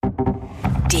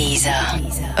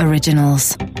Deezer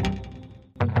Originals.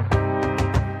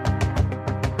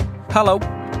 Hello,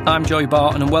 I'm Joey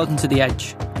Barton and welcome to The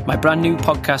Edge, my brand new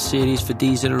podcast series for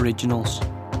Deezer Originals.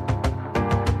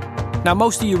 Now,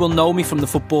 most of you will know me from the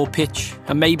football pitch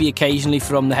and maybe occasionally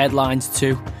from the headlines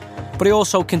too, but I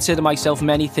also consider myself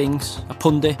many things: a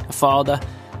pundit, a father,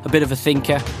 a bit of a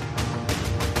thinker.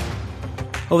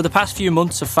 Over the past few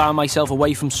months, I've found myself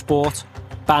away from sport,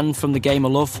 banned from the game I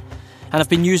love, and I've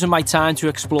been using my time to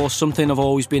explore something I've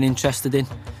always been interested in: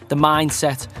 the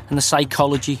mindset and the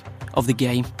psychology of the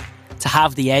game. To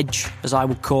have the edge, as I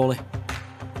would call it.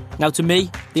 Now, to me,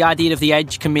 the idea of the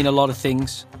edge can mean a lot of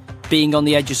things. Being on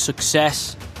the edge of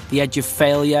success, the edge of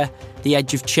failure, the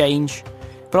edge of change.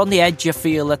 But on the edge, I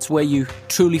feel that's where you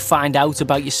truly find out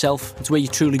about yourself. It's where you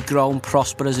truly grow and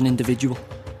prosper as an individual.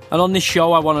 And on this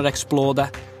show, I want to explore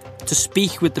that. To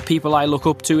speak with the people I look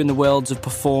up to in the worlds of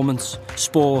performance,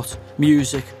 sport,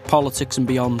 music, politics and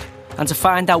beyond. And to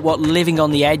find out what living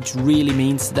on the edge really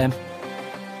means to them.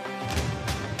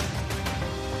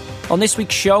 On this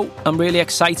week's show, I'm really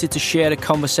excited to share a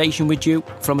conversation with you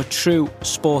from a true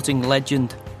sporting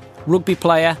legend, rugby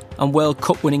player and World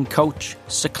Cup winning coach,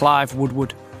 Sir Clive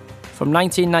Woodward. From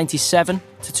 1997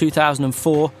 to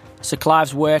 2004, Sir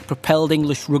Clive's work propelled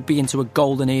English rugby into a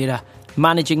golden era,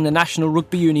 managing the National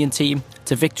Rugby Union team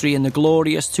to victory in the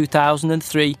glorious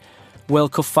 2003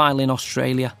 World Cup final in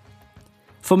Australia.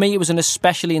 For me, it was an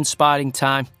especially inspiring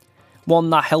time, one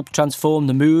that helped transform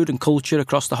the mood and culture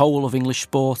across the whole of English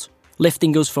sport,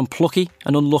 lifting us from plucky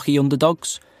and unlucky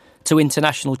underdogs to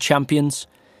international champions.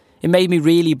 It made me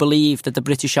really believe that the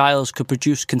British Isles could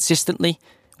produce consistently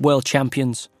world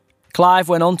champions. Clive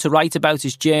went on to write about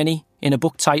his journey in a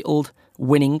book titled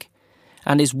Winning,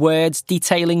 and his words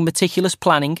detailing meticulous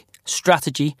planning,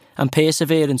 strategy and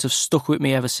perseverance have stuck with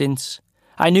me ever since.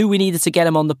 I knew we needed to get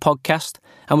him on the podcast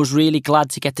and was really glad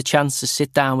to get the chance to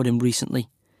sit down with him recently.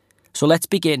 So let's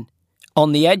begin.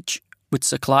 On the Edge with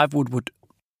Sir Clive Woodward.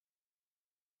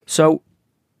 So,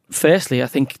 firstly, I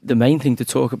think the main thing to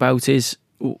talk about is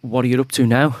what are you up to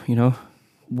now? You know,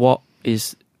 what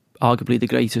is arguably the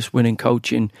greatest winning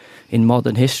coach in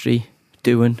modern history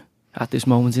doing at this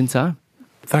moment in time?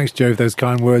 Thanks, Joe, for those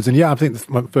kind words. And yeah, I think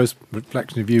my first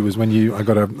reflection of you was when I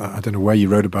don't know where you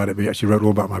wrote about it, but you actually wrote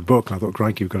all about my book. And I thought,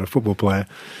 crikey, we've got a football player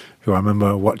who I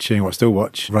remember watching, or I still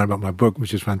watch, write about my book,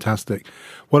 which is fantastic.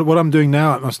 What I'm doing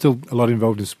now, I'm still a lot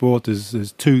involved in sport.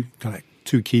 There's two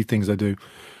key things I do.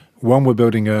 One, we're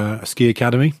building a ski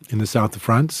academy in the south of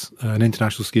France, an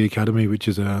international ski academy, which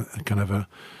is a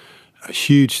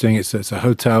huge thing. It's a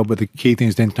hotel, but the key thing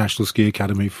is the international ski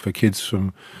academy for kids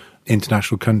from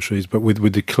international countries, but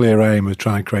with the clear aim of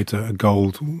trying to create a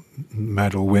gold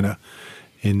medal winner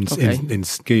in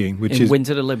skiing, which is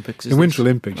Winter Olympics. In Winter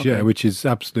Olympics, yeah, which is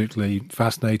absolutely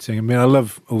fascinating. I mean, I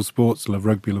love all sports, I love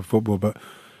rugby, I love football, but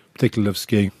particularly love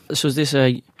skiing. So is this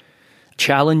a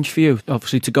challenge for you,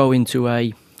 obviously, to go into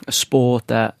a sport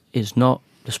that is not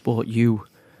the sport you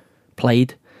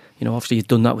played? You know, obviously you've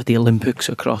done that with the Olympics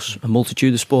across a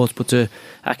multitude of sports, but to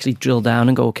actually drill down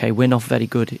and go, okay, we're not very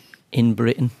good in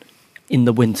Britain in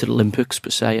the Winter Olympics per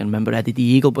se. I remember Eddie the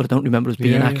Eagle, but I don't remember us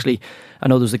being I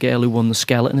know there's the girl who won the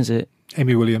skeleton, is it?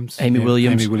 Amy Williams. Amy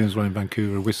Williams won in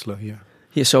Vancouver, a Whistler, yeah.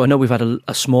 Yeah, so I know we've had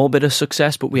a small bit of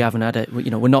success, but we haven't had it. You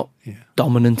know, we're not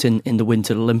dominant in the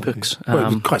Winter Olympics.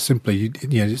 Well, quite simply,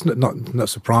 it's not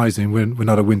surprising. We're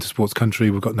not a winter sports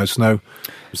country. We've got no snow,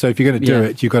 so if you're going to do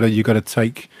it, you've got to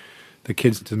take the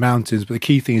kids to the mountains. But the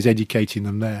key thing is educating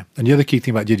them there. And the other key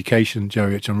thing about the education,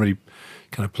 Joey, which I'm really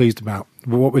kind of pleased about,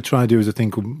 what we're trying to do is a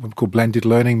thing called blended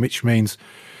learning, which means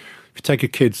if you take a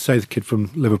kid, say the kid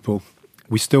from Liverpool,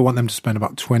 we still want them to spend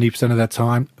about 20% of their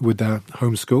time with their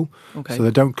home school, so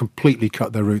they don't completely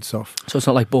cut their roots off. So it's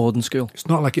not like boarding school? It's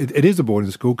not like it is a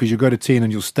boarding school, because you go to teen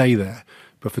and you'll stay there.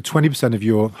 But for 20% of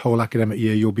your whole academic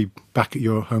year, you'll be back at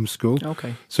your home school.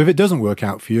 Okay. So if it doesn't work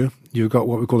out for you, you've got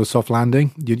what we call a soft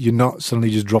landing. You're not suddenly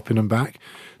just dropping them back,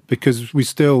 because we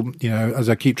still, as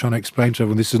I keep trying to explain to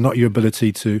everyone, this is not your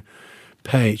ability to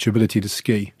pay, it's your ability to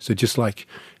ski. So just like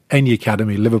any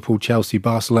academy, Liverpool, Chelsea,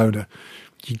 Barcelona,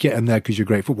 you get in there because you're a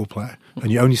great football player,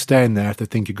 and you only stay in there if they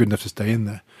think you're good enough to stay in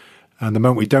there. And the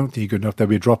moment we don't think you're good enough, there'll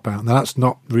be a dropout. Now, that's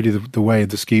not really the way of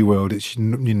the ski world. It's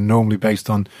normally based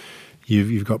on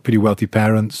you've got pretty wealthy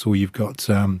parents, or you've got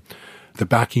the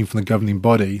backing from the governing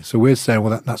body. So we're saying,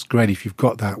 well, that's great. If you've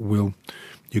got that,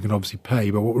 you can obviously pay.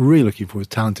 But what we're really looking for is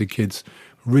talented kids,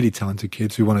 really talented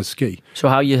kids who want to ski. So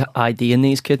how are you IDing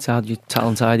these kids? How do you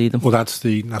talent ID them? Well, that's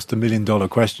the $1 million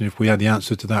question. If we had the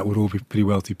answer to that, we'd all be pretty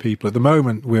wealthy people. At the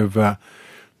moment,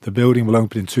 the building will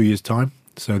open in 2 years' time.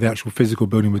 So the actual physical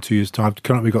building with 2 years' time.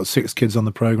 Currently, we've got 6 kids on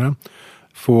the programme.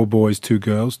 4 boys, 2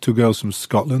 girls from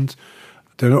Scotland.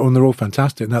 They're all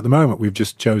fantastic. And at the moment, we've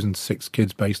just chosen 6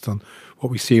 kids based on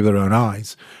what we see with our own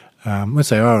eyes. When I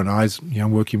say our own eyes,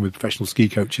 I'm working with professional ski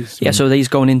coaches. Yeah, so these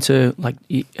going into, like,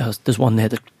 there's one there,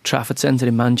 the Trafford Centre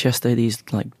in Manchester, these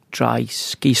like dry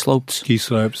ski slopes. Ski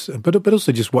slopes, but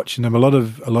also just watching them. A lot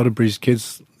of British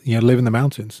kids, live in the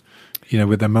mountains.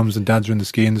 With their mums and dads are in the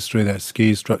ski industry. They're ski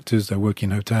instructors. They're working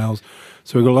in hotels.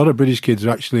 So we've got a lot of British kids who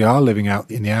actually are living out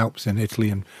in the Alps in Italy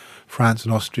and France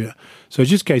and Austria. So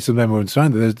it's just a case of them who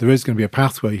understand that there is going to be a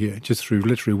pathway here, just through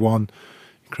literally one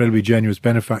incredibly generous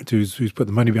benefactor who's put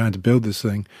the money behind to build this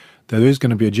thing. There is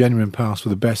going to be a genuine path for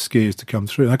the best skiers to come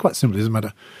through. And quite simply, it doesn't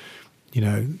matter,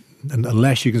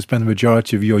 unless you can spend the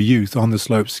majority of your youth on the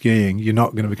slope skiing, you're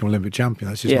not going to become Olympic champion.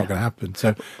 That's just not going to happen.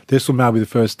 So this will now be the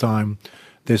first time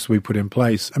this we put in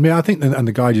place. I mean, I think, and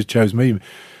the guy just chose me,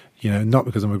 not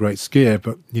because I'm a great skier,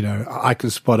 but, I can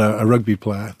spot a rugby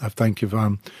player. I think you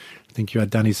had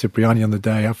Danny Cipriani on the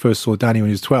day. I first saw Danny when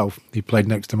he was 12. He played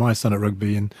next to my son at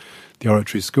rugby in the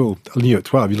Oratory School. I knew at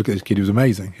 12, you look at this kid, he was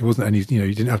amazing. It wasn't any,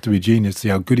 you didn't have to be a genius to see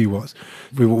how good he was.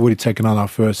 We've already taken on our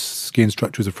first ski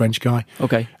instructor, was a French guy,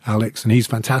 Alex, and he's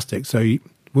fantastic. So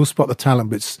we'll spot the talent,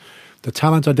 but the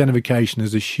talent identification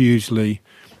is a hugely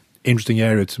interesting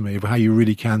area to me of how you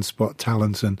really can spot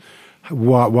talent, and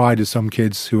why do some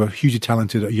kids who are hugely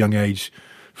talented at a young age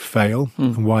fail,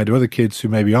 and why do other kids who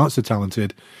maybe aren't so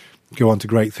talented go on to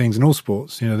great things in all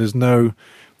sports. There's no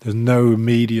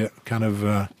immediate kind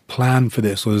of plan for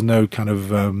this, or there's no kind of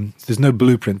there's no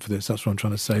blueprint for this. That's what I'm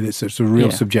trying to say. It's a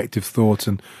real subjective thought,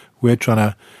 and we're trying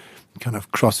to kind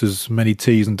of cross as many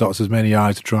T's and dots as many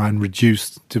I's to try and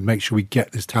reduce, to make sure we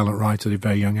get this talent right at a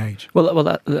very young age.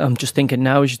 Well, I'm just thinking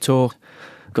now as you talk,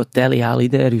 got Dele Alli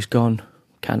there, who's gone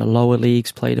kind of lower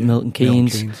leagues, played at Milton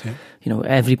Keynes.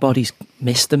 Everybody's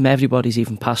missed him. Everybody's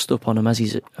even passed up on him as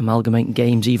he's amalgamating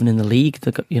games, even in the league.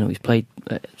 He's played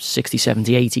 60,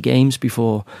 70, 80 games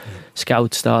before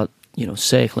scouts start,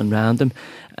 circling around him.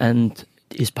 And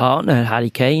his partner, Harry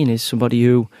Kane, is somebody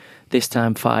who, this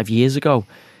time 5 years ago,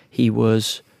 he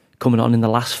was coming on in the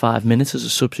last 5 minutes as a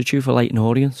substitute for Leyton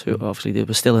Orient, who obviously they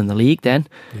were still in the league then.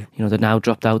 They're now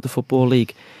dropped out the Football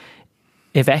League.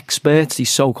 If experts, these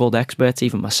so-called experts,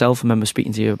 even myself, I remember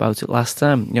speaking to you about it last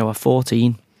time, at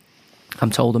 14, I'm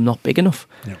told I'm not big enough.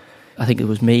 Yeah. I think it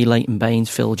was me, Leighton Baines,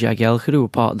 Phil Jagielka, who were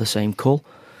part of the same cull.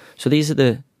 So these are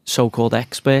the so-called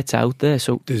experts out there.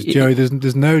 So Joey,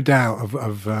 there's no doubt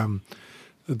of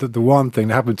the one thing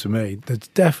that happened to me. There's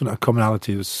definite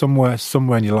commonality. There's somewhere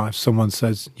in your life, someone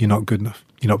says you're not good enough,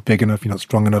 you're not big enough, you're not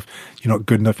strong enough, you're not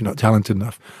good enough, you're not talented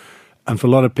enough. And for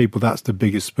a lot of people, that's the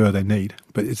biggest spur they need.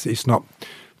 But it's not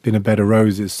been a bed of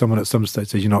roses. Someone at some stage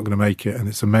says you're not going to make it. And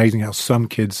it's amazing how some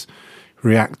kids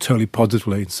react totally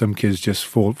positively and some kids just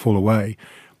fall away.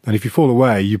 And if you fall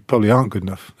away, you probably aren't good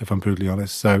enough, if I'm brutally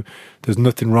honest. So there's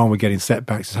nothing wrong with getting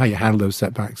setbacks. It's how you handle those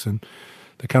setbacks. And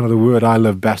the word I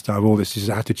love best out of all this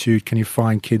is attitude. Can you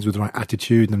find kids with the right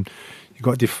attitude? And you've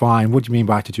got to define, what do you mean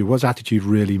by attitude? What does attitude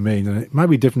really mean? And it might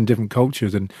be different in different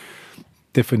cultures and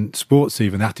different sports.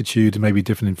 Even attitude may be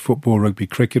different in football, rugby,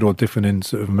 cricket, or different in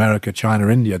sort of America, China,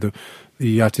 India.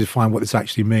 You have to define what this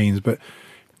actually means. But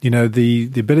the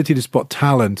ability to spot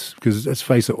talent, because let's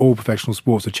face it, all professional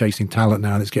sports are chasing talent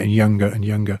now, and it's getting younger and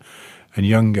younger and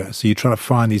younger. So you're trying to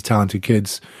find these talented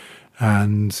kids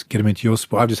and get them into your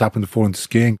sport. I've just happened to fall into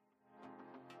skiing.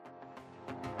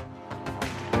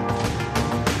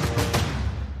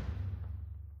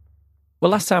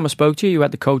 Well, last time I spoke to you, you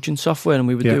had the coaching software, and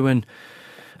we were doing,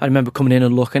 I remember coming in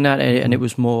and looking at it, and it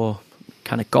was more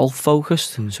kind of golf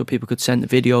focused, so people could send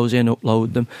the videos in,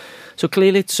 upload them. So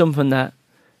clearly it's something that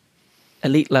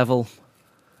elite level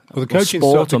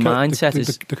sport or mindset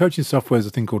is... The coaching software is a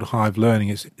thing called Hive Learning.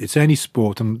 It's any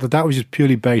sport, and that was just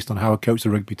purely based on how I coached the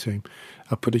rugby team.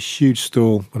 I put a huge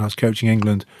stall when I was coaching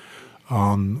England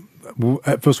on,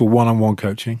 first of all, one-on-one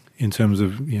coaching in terms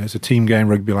of, it's a team game,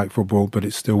 rugby like football, but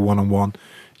it's still one-on-one.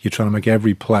 You're trying to make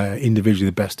every player individually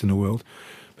the best in the world.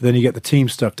 But then you get the team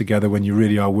stuff together when you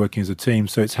really are working as a team.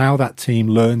 So it's how that team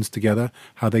learns together,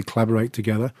 how they collaborate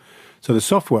together. So the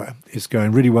software is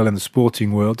going really well in the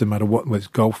sporting world, no matter what, whether it's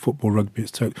golf, football, rugby.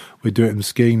 We do it in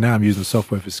skiing now. I'm using the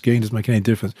software for skiing. It doesn't make any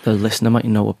difference. The listener might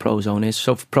know what Prozone is.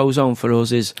 So Prozone for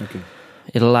us is,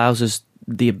 it allows us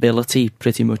the ability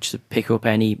pretty much to pick up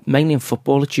any, mainly in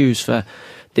football, it's used for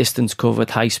distance covered,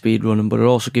 high speed running, but it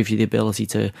also gives you the ability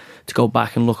to go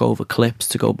back and look over clips,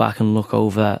 to go back and look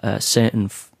over certain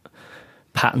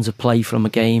patterns of play from a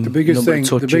game. The biggest thing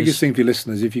for your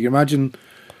listeners, if you can imagine,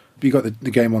 you got the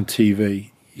game on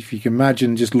TV. If you can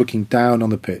imagine just looking down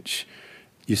on the pitch,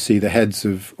 you see the heads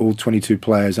of all 22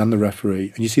 players and the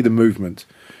referee, and you see the movement,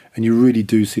 and you really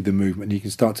do see the movement, and you can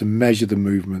start to measure the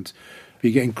movement.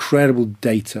 You get incredible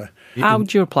data. How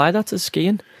would you apply that to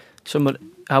skiing?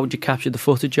 How would you capture the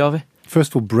footage of it?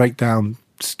 First of all, break down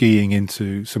skiing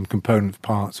into some component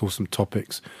parts or some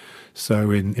topics.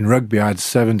 So in rugby, I had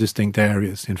 7 distinct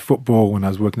areas. In football, when I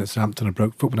was working at Southampton, I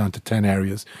broke football down to 10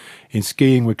 areas. In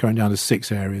skiing, we're going down to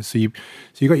 6 areas. So you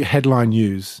got your headline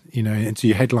news, into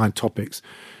your headline topics.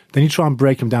 Then you try and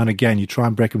break them down again. You try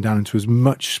and break them down into as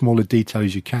much smaller detail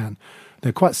as you can.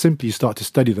 Then quite simply, you start to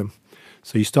study them.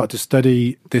 So you start to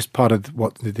study this part of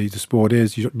what the sport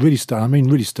is. You really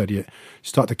study it. You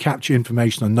start to capture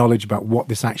information and knowledge about what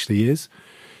this actually is.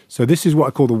 So this is what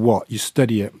I call the what. You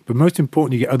study it. But most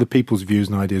importantly, you get other people's views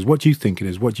and ideas. What do you think it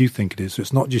is? What do you think it is? So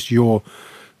it's not just your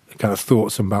kind of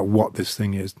thoughts about what this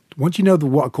thing is. Once you know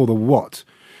what I call the what,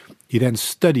 you then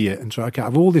study it and try, okay, out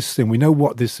of all this thing, we know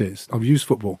what this is. I've used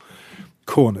football.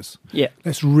 Corners. Yeah.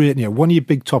 Let's really, one of your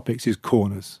big topics is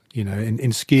corners.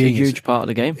 In skiing. It's a huge part of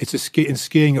the game. In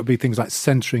skiing, it'll be things like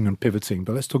centering and pivoting.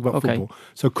 But let's talk about football.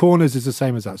 So corners is the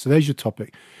same as that. So there's your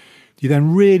topic. You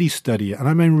then really study it, and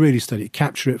I mean really study it,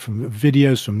 capture it from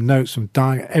videos, from notes, from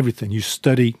diet, everything. You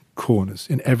study corners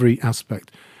in every aspect.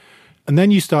 And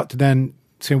then you start to then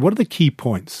say, what are the key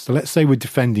points? So let's say we're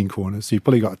defending corners. So you've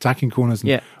probably got attacking corners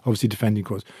and obviously defending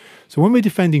corners. So when we're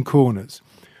defending corners,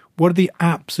 what are the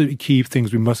absolutely key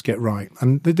things we must get right?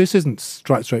 And this isn't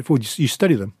straightforward. You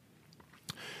study them.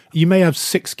 You may have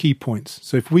 6 key points.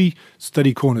 So if we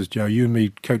study corners, Joe, you and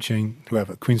me coaching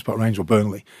whoever, Queen's Park Rangers or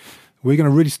Burnley, we're going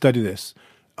to really study this,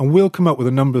 and we'll come up with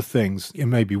a number of things. It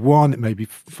may be 1, it may be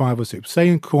 5 or 6. Say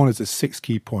in corners, there's 6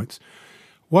 key points.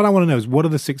 What I want to know is, what are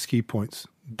the 6 key points?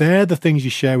 They're the things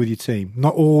you share with your team,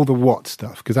 not all the what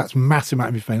stuff, because that's massive amount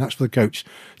of information. That's for the coach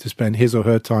to spend his or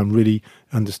her time really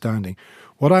understanding.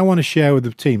 What I want to share with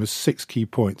the team is 6 key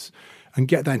points and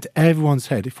get that into everyone's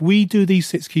head. If we do these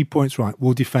 6 key points right,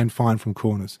 we'll defend fine from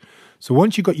corners. So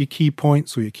once you've got your key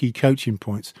points or your key coaching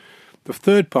points, the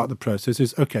third part of the process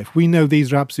is, okay, if we know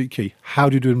these are absolutely key, how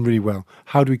do we do them really well?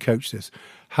 How do we coach this?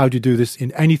 How do you do this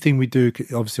in anything we do,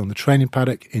 obviously on the training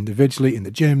paddock, individually, in the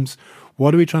gyms?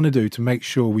 What are we trying to do to make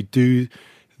sure we do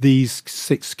these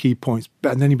 6 key points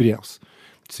better than anybody else?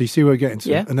 So you see where we're getting to?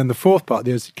 Yeah. And then the fourth part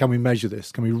is, can we measure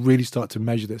this? Can we really start to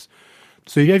measure this?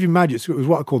 So you have your magic. So it was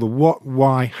what I call the what,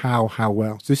 why, how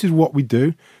well. So this is what we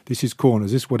do. This is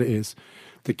corners. This is what it is.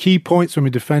 The key points when we're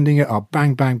defending it are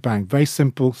bang, bang, bang. Very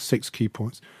simple, 6 key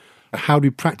points. How do we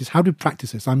practice? How do we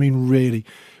practice this? I mean, really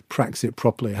practice it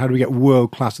properly. How do we get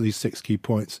world class at these 6 key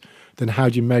points? Then how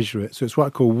do you measure it? So it's what I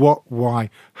call what, why,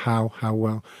 how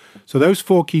well. So those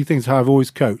 4 key things are how I've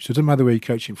always coached. So it doesn't matter whether you're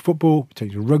coaching football, you're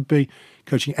coaching rugby,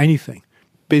 coaching anything,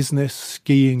 business,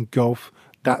 skiing, golf.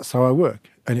 That's how I work.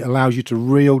 And it allows you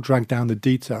to drag down the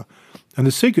detail. And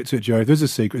the secret to it, Joe, if there's a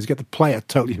secret, is get the player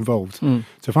totally involved. So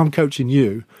if I'm coaching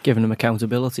you... Giving them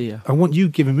accountability, yeah. I want you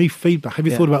giving me feedback. Have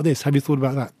you thought about this? Have you thought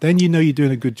about that? Then you know you're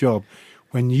doing a good job.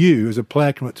 When you, as a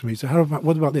player, come up to me and say,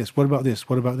 what about this? What about this?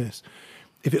 What about this?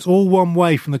 If it's all one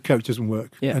way from the coach, it doesn't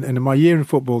work. Yeah. And in my year in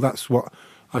football, that's what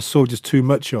I saw just too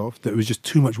much of. That it was just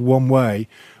too much one way,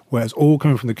 where it's all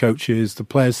coming from the coaches. The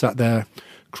players sat there,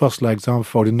 cross-legs, arm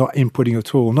folded, not inputting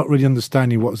at all, not really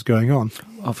understanding what's going on.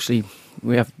 Obviously,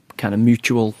 we have kind of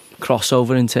mutual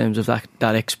crossover in terms of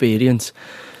that experience.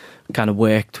 Kind of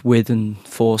worked with and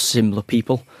for similar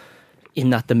people in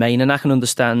that domain, and I can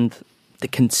understand the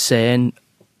concern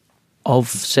of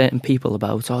certain people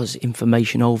about is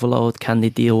information overload, can they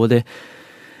deal with it?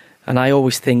 And I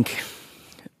always think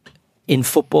in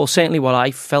football, certainly what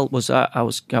I felt was I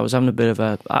was having a bit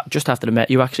of just after I met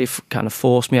you, actually kind of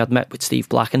forced me. I'd met with Steve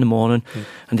Black in the morning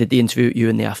and did the interview with you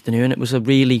in the afternoon. It was a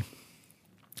really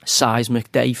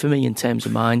seismic day for me in terms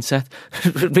of mindset.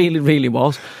 It really, really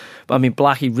was. But I mean,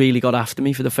 Blackie really got after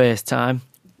me for the first time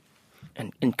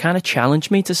and kind of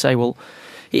challenged me to say, well,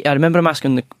 I remember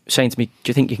him saying to me, do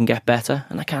you think you can get better?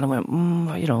 And I kind of went,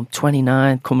 I'm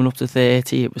 29, coming up to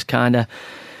 30. It was kind of,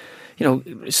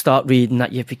 start reading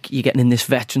that you're getting in this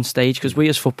veteran stage, because we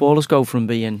as footballers go from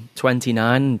being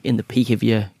 29 in the peak of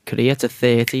your career to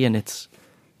 30, and it's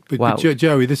wow. But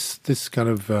Joey, this kind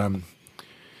of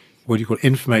what do you call it?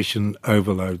 Information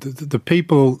overload. The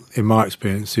people in my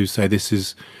experience who say this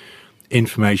is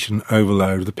information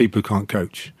overload, the people who can't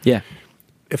coach. Yeah.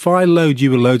 If I load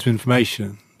you with loads of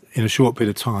information in a short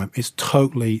period of time, it's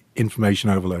totally information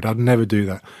overload. I'd never do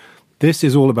that. This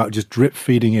is all about just drip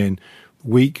feeding in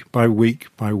week by week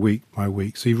by week by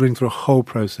week. So you run through a whole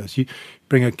process. You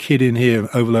bring a kid in here,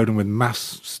 overload them with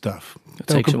mass stuff.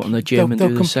 Take someone in the gym and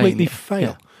do the same. They'll completely fail.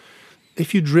 Yeah.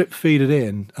 If you drip feed it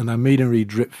in, and I mean really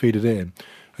drip feed it in,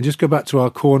 And just go back to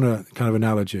our corner kind of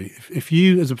analogy. If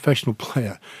you, as a professional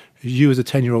player, you as a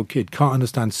 10-year-old kid can't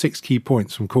understand 6 key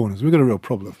points from corners, we've got a real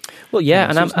problem. Well, yeah,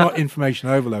 and it's not information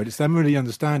overload. It's them really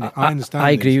understanding. I understand. I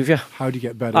agree with you. How do you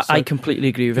get better? I completely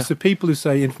agree with you. It's the people who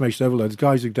say information overload. It's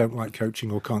guys who don't like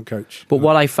coaching or can't coach. But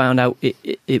what I found out,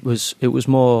 it was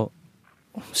more,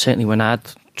 certainly when I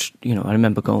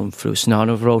remember going through a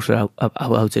scenario of wrote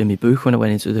out in my book when I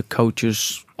went into the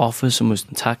coach's office and was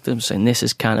attacked them saying this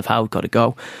is kind of how it got to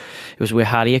go. It was with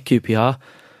Harry at QPR,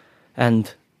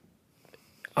 and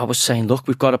I was saying, look,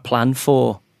 we've got 11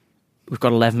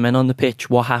 men on the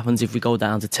pitch. What happens if we go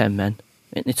down to 10 men?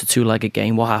 It's a 2-legged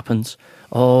game. What happens?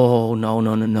 Oh,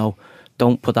 no.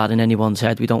 Don't put that in anyone's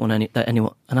head. We don't want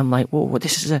anyone. And I'm like, whoa,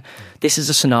 this is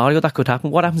a scenario that could happen.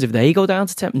 What happens if they go down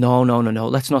to 10? No.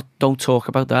 Don't talk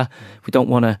about that. We don't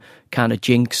want to kind of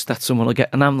jinx that someone will get.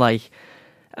 And I'm like,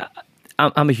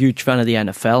 I'm a huge fan of the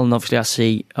NFL, and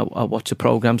obviously I watch the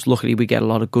programmes. Luckily, we get a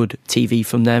lot of good TV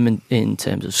from them in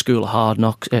terms of School of Hard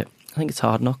Knocks. I think it's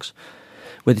Hard Knocks,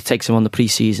 where they take them on the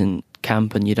pre-season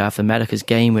camp, and you'd have America's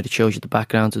Game, where it shows you the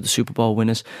background of the Super Bowl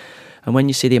winners. And when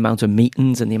you see the amount of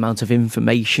meetings and the amount of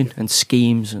information and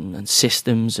schemes and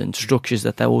systems and structures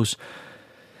that those,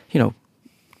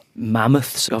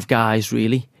 mammoths of guys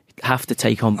really have to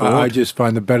take on board. I just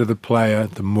find the better the player,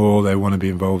 the more they want to be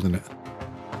involved in it.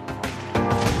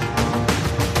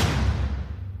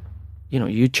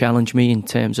 You challenge me in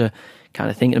terms of kind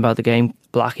of thinking about the game.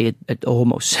 Blackie had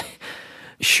almost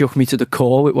shook me to the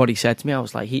core with what he said to me. I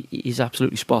was like, he's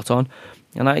absolutely spot on.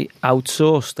 And I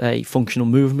outsourced a functional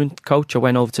movement coach. I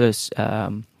went over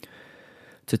to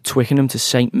Twickenham, to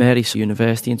St Mary's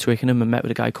University in Twickenham, and met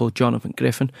with a guy called Jonathan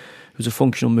Griffin, who's a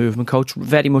functional movement coach,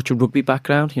 very much a rugby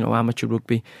background, amateur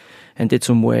rugby, and did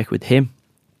some work with him.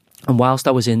 And whilst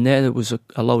I was in there was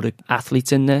a load of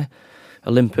athletes in there,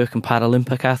 Olympic and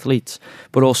Paralympic athletes,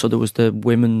 but also there was the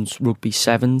women's rugby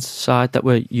sevens side that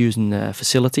were using the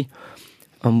facility.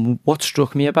 And what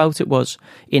struck me about it was,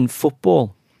 in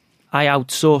football, I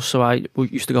outsourced, so I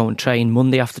used to go and train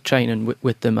Monday after training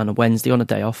with them, and a Wednesday on a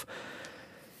day off.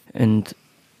 And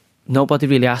nobody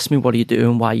really asked me, what are you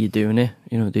doing, why are you doing it?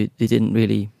 They didn't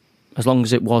really, as long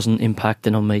as it wasn't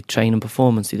impacting on my training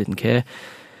performance, they didn't care.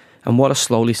 And what I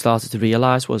slowly started to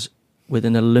realise was, with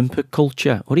an Olympic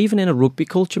culture, or even in a rugby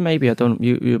culture, maybe,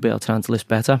 you'll be able to handle this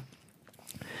better,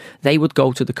 they would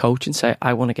go to the coach and say,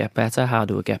 I want to get better, how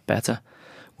do I get better?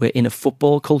 Where in a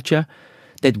football culture,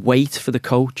 they'd wait for the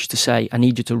coach to say, I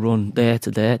need you to run there to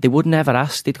there. They would never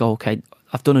ask. They'd go, okay,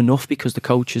 I've done enough because the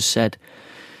coach has said.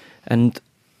 And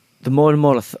the more and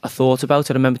more I thought about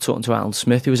it, I remember talking to Alan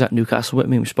Smith, who was at Newcastle with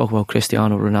me, and we spoke about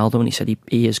Cristiano Ronaldo, and he said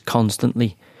he is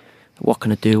constantly, what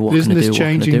can I do, what Isn't can I do, this what can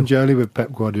I do? changing, Jolie, with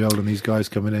Pep Guardiola and these guys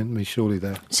coming in? I mean, surely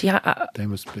they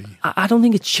must be. I don't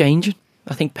think it's changing.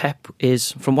 I think Pep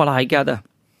is, from what I gather,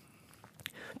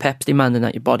 Pep's demanding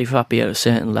that your body fat be at a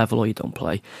certain level or you don't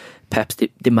play. Pep's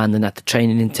demanding that the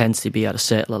training intensity be at a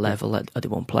certain level or they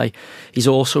won't play. He's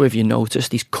also, if you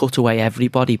noticed, he's cut away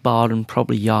everybody, barring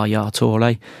probably Yaya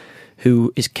Toure,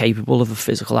 who is capable of a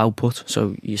physical output.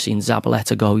 So you've seen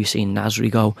Zabaleta go, you've seen Nasri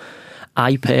go.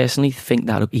 I personally think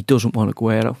that he doesn't want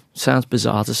Aguero. Sounds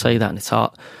bizarre to say that, and it's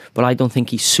hard, but I don't think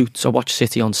he suits. I watched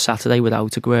City on Saturday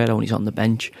without Aguero, and he's on the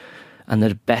bench, and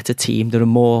they're a better team. They're a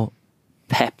more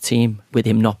Pep team with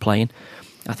him not playing.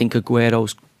 I think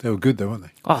Aguero's... They were good though, weren't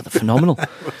they? Oh, they're phenomenal.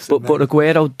 but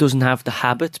Aguero doesn't have the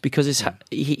habit, because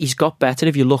he's got better.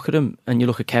 If you look at him and you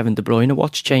look at Kevin De Bruyne,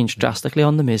 what's changed drastically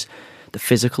on them is the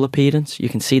physical appearance. You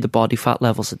can see the body fat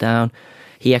levels are down.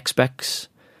 He expects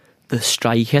the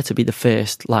striker to be the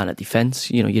first line of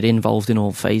defence. You're involved in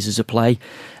all phases of play,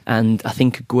 and I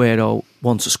think Aguero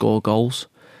wants to score goals.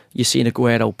 You've seen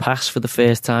Aguero pass for the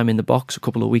first time in the box a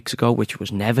couple of weeks ago, which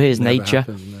was never his nature.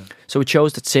 Happened, no. So it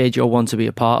shows that Sergio wants to be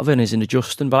a part of it and isn't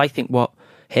adjusting. But I think what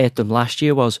hurt them last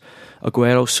year was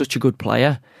Aguero's such a good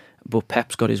player, but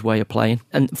Pep's got his way of playing.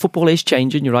 And football is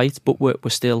changing, you're right, but we're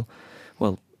still...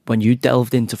 Well, when you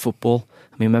delved into football,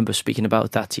 I remember speaking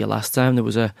about that to you last time, there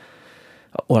was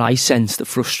I sensed the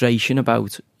frustration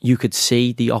about, you could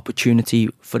see the opportunity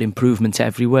for improvement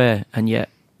everywhere, and yet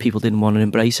people didn't want to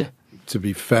embrace it. To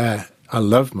be fair, I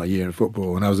loved my year in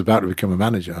football. When I was about to become a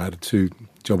manager, I had 2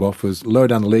 job offers. Lower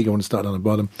down the league, I wanted to start down the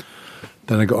bottom.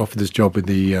 Then I got offered this job with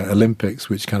the Olympics,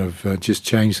 which kind of just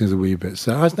changed things a wee bit.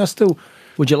 So I still...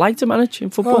 Would you like to manage in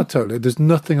football? Oh, totally. There's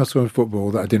nothing I saw in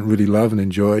football that I didn't really love and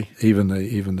enjoy, even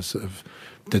the sort of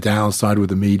the downside with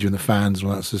the media and the fans and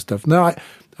all that sort of stuff. No,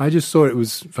 I just saw it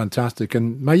was fantastic.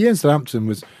 And my year in Southampton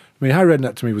was... Harry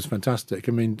Redknapp to me was fantastic.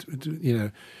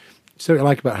 So what I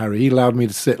like about Harry, he allowed me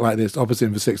to sit like this opposite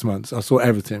him for 6 months. I saw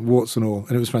everything, warts and all,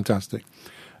 and it was fantastic.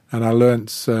 And I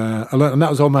learnt, and that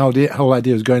was my whole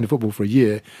idea was going to football for a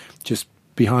year, just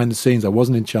behind the scenes. I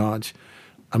wasn't in charge.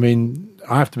 I mean,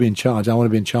 I have to be in charge. I want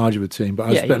to be in charge of a team, but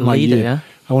I spent my year. Yeah.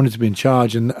 I wanted to be in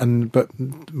charge, but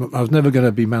I was never going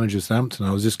to be manager of Southampton.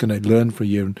 I was just going to learn for a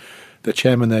year. And the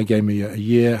chairman there gave me a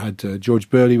year. Had George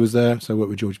Burley was there, so I worked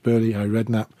with George Burley, Harry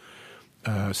Redknapp,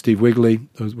 Steve Wigley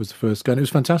was the first guy. And it was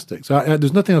fantastic. So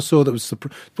there's nothing I saw that was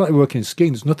like working in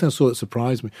skiing. There's nothing I saw that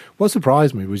surprised me. What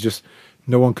surprised me was just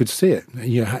no one could see it.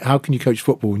 You know, how can you coach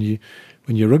football when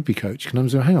you're a rugby coach? And I'm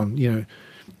saying, hang on, you know.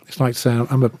 It's like saying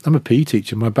I'm a PE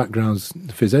teacher. My background's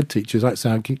a phys ed teacher. It's like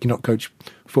saying can you not coach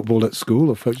football at school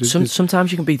or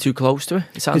sometimes you can be too close to it.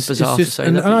 It sounds bizarre to say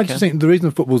and that. And I just think the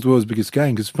reason football's the world's biggest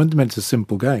game because fundamentally it's a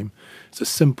simple game. It's a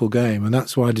simple game, and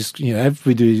that's why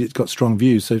everybody's got strong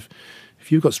views. So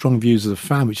if you've got strong views as a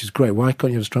fan, which is great, why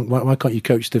can't you have why can't you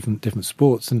coach different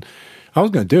sports? And I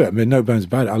was going to do it. I mean, no bones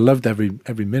about it. I loved every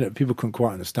minute. People couldn't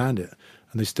quite understand it,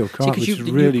 and they still can't. Because you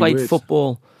played weird.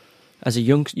 Football. As a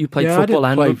young, you played football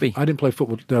and rugby. I didn't play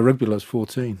football. Rugby when I was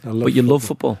 14. But you love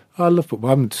football. I love football.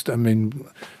 I mean,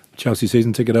 Chelsea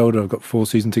season ticket holder. I've got 4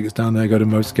 season tickets down there. I go to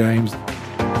most games.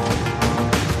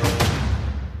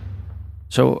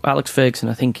 So Alex Ferguson,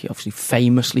 I think, obviously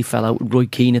famously fell out with Roy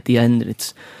Keane at the end, and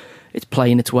it's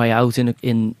playing its way out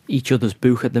in each other's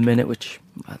book at the minute, which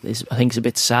I think is a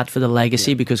bit sad for the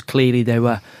legacy because clearly they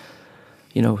were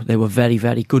very,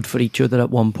 very good for each other at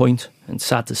one point, and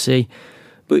sad to see.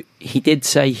 But he did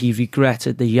say he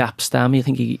regretted the Yapstam. I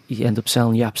think he ended up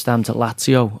selling Yapstam to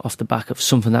Lazio off the back of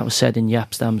something that was said in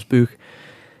Yapstam's book.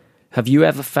 Have you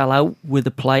ever fell out with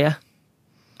a player?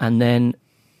 And then,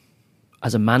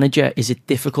 as a manager, is it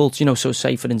difficult? You know, so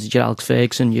say, for instance, you're Alex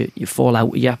Ferguson, you fall out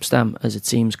with Yapstam, as it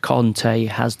seems Conte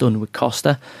has done with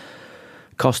Costa.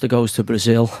 Costa goes to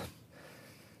Brazil.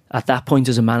 At that point,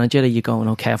 as a manager, are you going,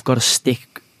 okay, I've got to stick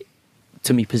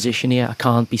to my position here, I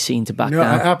can't be seen to back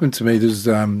down? It happened to me. There's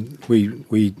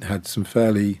we had some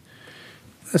fairly,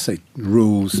 let's say,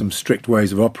 rules, some strict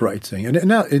ways of operating, and it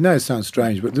now sounds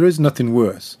strange, but there is nothing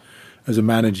worse as a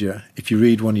manager if you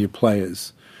read one of your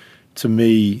players. To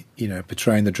me, you know,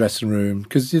 portraying the dressing room,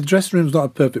 because the dressing room's not a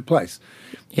perfect place.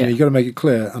 You know, you got to make it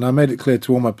clear, and I made it clear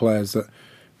to all my players that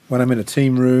when I'm in a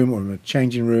team room or in a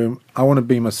changing room, I want to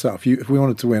be myself. If we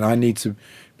wanted to win, I need to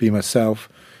be myself.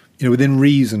 You know, within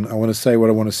reason, I want to say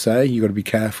what I want to say. You got to be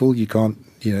careful. You can't,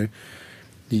 you know,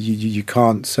 you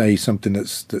can't say something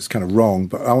that's kind of wrong.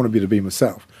 But I want to be able to be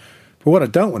myself. But what I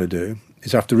don't want to do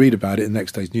is have to read about it in the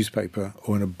next day's newspaper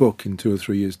or in a book in 2 or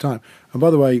 3 years' time. And by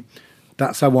the way,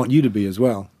 that's how I want you to be as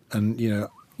well. And you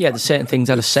know, there's certain things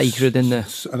that are sacred in there.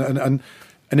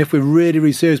 And if we're really,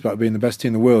 really serious about being the best team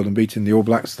in the world and beating the All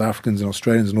Blacks, the Africans, and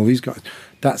Australians, and all these guys,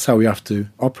 that's how we have to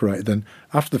operate. Then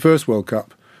after the first World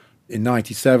Cup in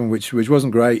 '97, which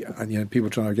wasn't great, and you know, people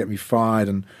trying to get me fired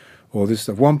and all this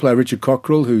stuff. One player, Richard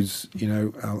Cockrell, who's, you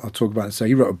know, I'll talk about it and say,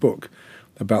 he wrote a book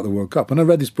about the World Cup. And I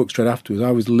read this book straight afterwards.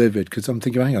 I was livid because I'm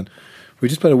thinking, hang on, we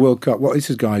just played a World Cup. What this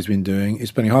guy's been doing is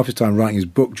spending half his time writing his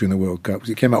book during the World Cup because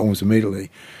it came out almost immediately.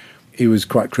 He was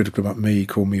quite critical about me. He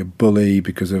called me a bully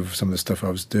because of some of the stuff I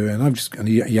was doing. And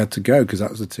he had to go because that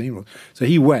was the team. So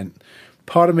he went.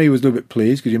 Part of me was a little bit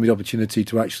pleased because he gave me the opportunity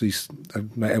to actually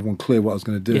make everyone clear what I was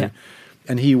going to do. Yeah.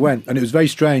 And he went. And it was very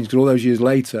strange because all those years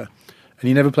later, and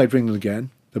he never played for England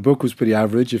again. The book was pretty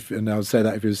average, and I would say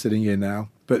that if he was sitting here now.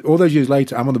 But all those years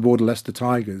later, I'm on the board of Leicester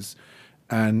Tigers,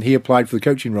 and he applied for the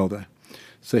coaching role there.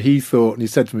 So he thought, and he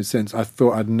said to me since, I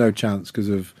thought I had no chance because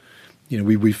of, you know,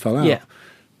 we fell out. Yeah.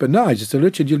 But no, I just said,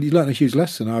 Richard, you learned a huge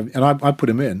lesson. I put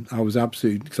him in. I was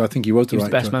absolutely, because I think he was the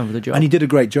right best man for the job. And he did a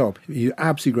great job. He did an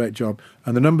absolutely great job.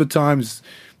 And the number of times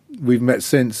we've met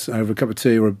since over a cup of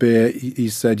tea or a beer, he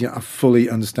said, I fully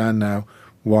understand now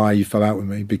why you fell out with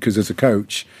me. Because as a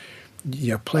coach,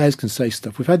 players can say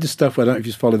stuff. We've had this stuff, I don't know if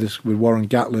you follow this, with Warren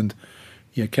Gatland.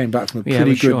 Came back from a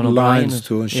pretty good Lions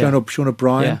tour. And Sean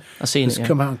O'Brien has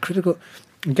come out and critical.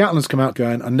 And Gatland's come out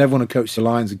going, I never want to coach the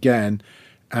Lions again.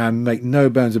 And make no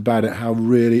bones about it how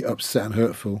really upset and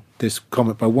hurtful this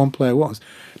comment by one player was.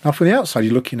 Now, from the outside,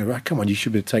 you're looking at, come on, you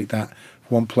should be able to take that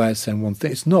one player saying one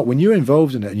thing. It's not. When you're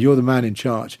involved in it and you're the man in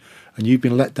charge and you've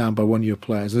been let down by one of your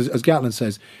players, as Gatland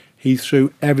says, he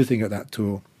threw everything at that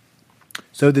tour.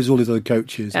 So there's all these other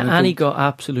coaches. And he got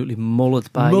absolutely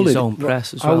mullered by his own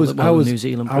press as well, the New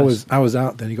Zealand press. I was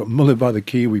out there and he got mullered by the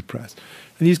Kiwi press.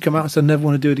 And he's come out and said, I never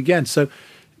want to do it again. So,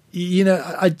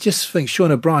 I just think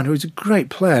Sean O'Brien, who's a great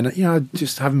player, and I'd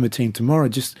just have him a team tomorrow,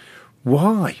 just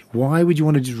Why? Why would you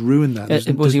want to just ruin that?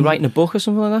 Was he writing a book or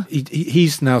something like that?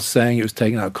 He's now saying it was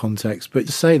taken out of context. But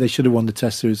to say they should have won the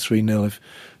Test Series 3-0 if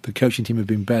the coaching team had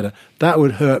been better, that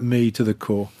would hurt me to the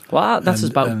core. Well, that's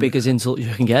about as big as insult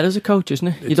you can get as a coach, isn't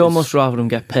it? You'd almost rather them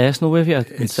get personal with you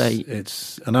and say...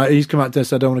 He's come out there and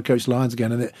said, I don't want to coach Lions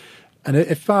again. And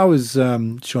if I was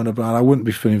Sean O'Brien, I wouldn't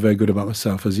be feeling very good about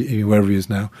myself, wherever he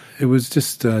is now. It was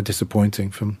just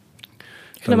disappointing from...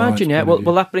 I can imagine, yeah.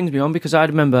 Well, that brings me on, because I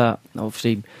remember,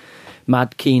 obviously,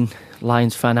 mad keen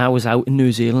Lions fan. I was out in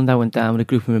New Zealand. I went down with a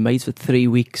group of my mates for 3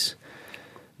 weeks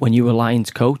when you were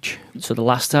Lions coach. So the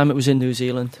last time it was in New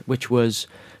Zealand, which was,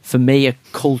 for me, a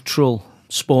cultural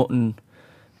sporting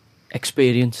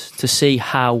experience to see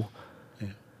how,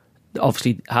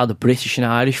 obviously, how the British and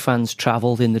Irish fans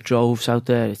travelled in the droves out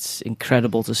there. It's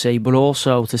incredible to see, but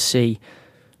also to see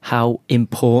how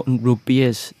important rugby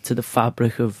is to the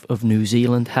fabric of New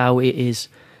Zealand, how it is,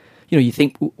 we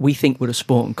think we're a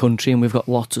sporting country and we've got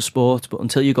lots of sports, but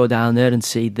until you go down there and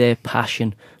see their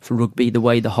passion for rugby, the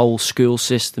way the whole school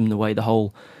system, the way the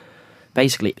whole,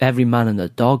 basically every man and their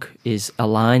dog is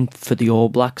aligned for the All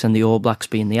Blacks, and the All Blacks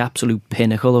being the absolute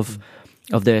pinnacle of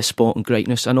their sporting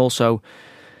greatness, and also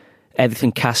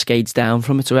everything cascades down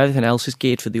from it, so everything else is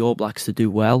geared for the All Blacks to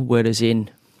do well, whereas in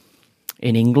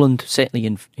England, certainly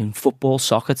in football,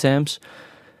 soccer terms,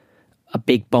 a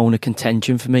big bone of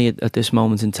contention for me at this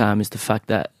moment in time is the fact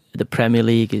that the Premier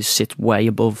League sits way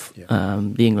above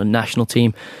the England national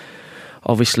team.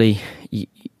 Obviously,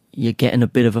 you're getting a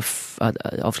bit of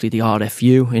obviously the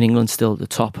RFU in England still at the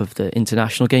top of the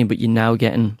international game, but you're now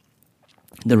getting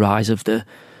the rise of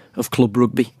club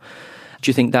rugby.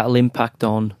 Do you think that'll impact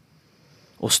on,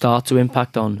 or start to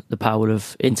impact on, the power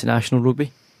of international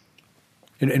rugby?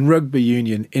 In rugby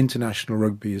union, international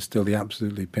rugby is still the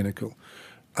absolutely pinnacle.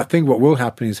 I think what will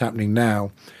happen is happening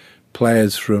now.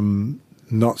 Players from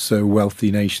not so wealthy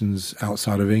nations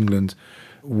outside of England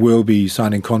will be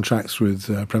signing contracts with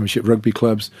Premiership rugby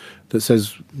clubs that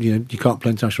says, you can't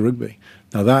play international rugby.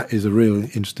 Now that is a real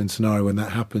interesting scenario when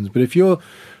that happens. But if you're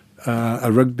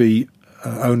a rugby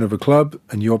owner of a club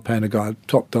and you're paying a guy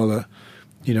top dollar,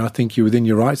 I think you're within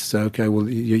your rights to say, okay, well,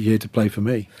 you're here to play for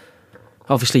me.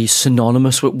 Obviously, he's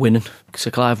synonymous with winning.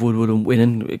 Sir Clive Woodward and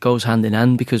winning, it goes hand in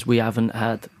hand, because we haven't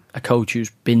had a coach who's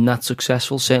been that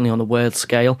successful, certainly on a world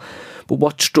scale. But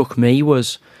what struck me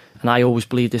was, and I always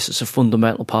believe this is a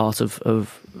fundamental part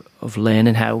of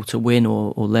learning how to win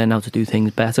or learn how to do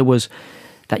things better, was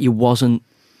that you wasn't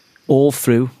all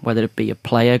through, whether it be a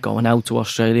player going out to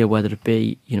Australia, whether it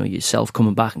be yourself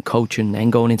coming back and coaching and then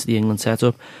going into the England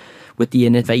setup, with the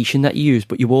innovation that you used,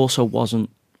 but you also wasn't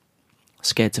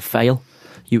scared to fail.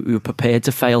 You were prepared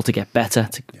to fail to get better,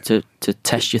 to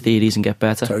test your theories and get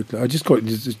better. Totally. I just call it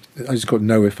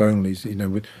no if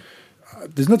onlys.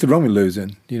 There's nothing wrong with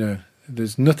losing.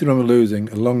 There's nothing wrong with losing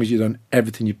as long as you've done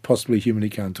everything you possibly humanly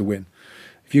can to win.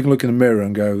 If you can look in the mirror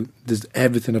and go, "There's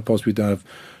everything I've possibly done.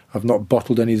 I've not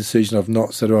bottled any decision. I've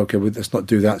not said, okay, well, let's not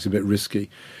do that. It's a bit risky."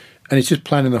 And it's just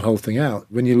planning the whole thing out.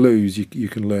 When you lose, you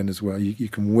can learn as well. You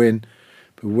can win.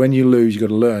 But when you lose, you've got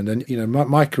to learn. And,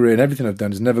 my career and everything I've done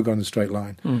has never gone in a straight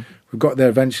line. We've got there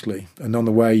eventually. And on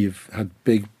the way, you've had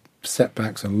big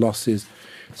setbacks and losses.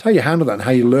 It's how you handle that and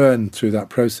how you learn through that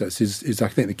process is I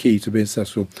think, the key to being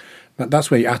successful.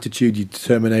 That's where your attitude, your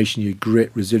determination, your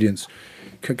grit, resilience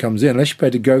comes in. Unless you're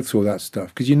prepared to go through all that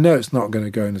stuff. Because it's not going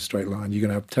to go in a straight line. You're going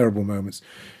to have terrible moments.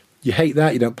 You hate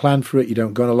that. You don't plan for it. You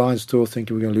don't go on a Lions tour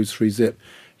thinking we're going to lose 3-0.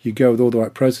 You go with all the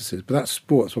right processes. But that's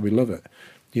sport. That's why we love it.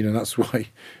 That's why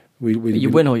we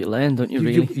win or you learn, don't you?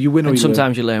 Really, you win or and you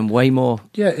sometimes you learn way more.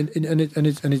 Yeah, and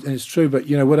it's true. But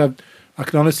what I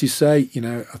can honestly say,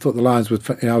 I thought the Lions would.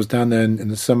 I was down there in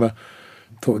the summer.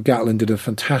 I thought Gatland did a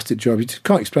fantastic job. You just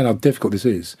can't explain how difficult this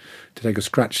is to take a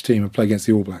scratch team and play against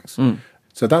the All Blacks.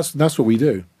 So that's what we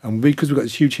do, and because we've got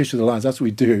this huge history of the Lions, that's what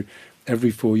we do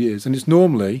every 4 years, and it's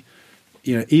normally.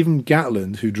 Even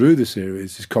Gatland, who drew the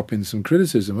series, is copying some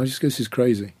criticism. I just guess this is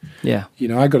crazy. Yeah.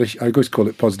 I always call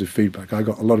it positive feedback. I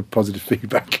got a lot of positive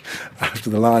feedback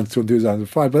after the Lions till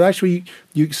 2005. But actually,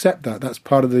 you accept that. That's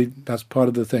part of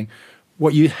the thing.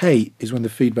 What you hate is when the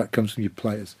feedback comes from your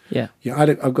players. Yeah.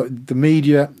 I've got the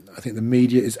media. I think the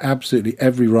media is absolutely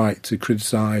every right to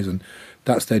criticise, and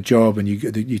that's their job. And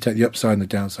you take the upside and the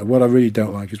downside. What I really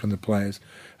don't like is when the players.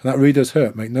 And that really does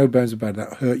hurt, make no bones about it.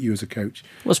 That hurt you as a coach.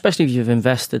 Well, especially if you've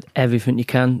invested everything you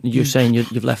can. You're saying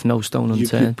you've left no stone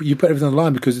unturned. You put everything on the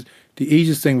line, because the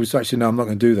easiest thing was to actually, no, I'm not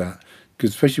going to do that.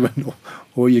 Because especially when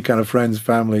all your kind of friends,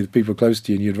 family, the people close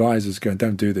to you and your advisors going,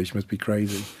 don't do this, you must be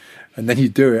crazy. And then you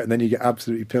do it and then you get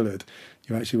absolutely pillared.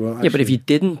 But if you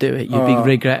didn't do it, you'd be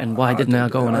regretting, why didn't I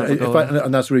go and have a go?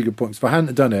 And that's a really good point. If I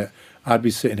hadn't done it, I'd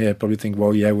be sitting here probably thinking,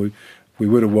 well, yeah, we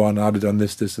would have won. I'd have done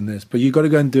this, this, and this. But you've got to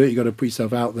go and do it. You've got to put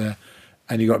yourself out there,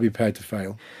 and you've got to be prepared to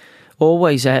fail.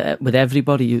 Always, with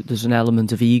everybody, there's an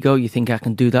element of ego. You think, I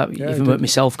can do that. Yeah, even with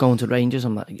myself going to Rangers,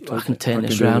 I'm like, I can turn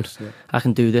this around. I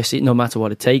can do this, no matter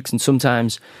what it takes. And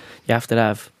sometimes you have to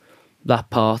have that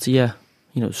part of you.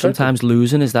 Sometimes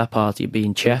losing is that part of you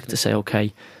being checked to say,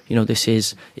 okay,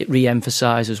 it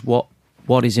re-emphasises what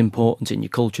is important in your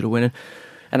culture of winning.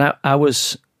 And I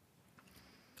was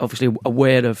obviously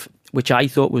aware of, which I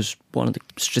thought was one of the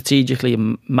strategically a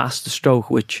masterstroke,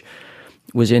 which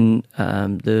was in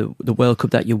the World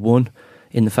Cup that you won,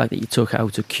 in the fact that you took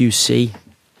out a QC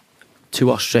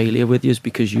to Australia with you,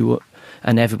 because you were,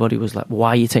 and everybody was like, why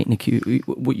are you taking the Q?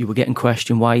 You were getting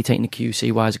questioned, why are you taking the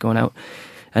QC? Why is it going out?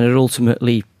 And it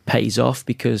ultimately pays off,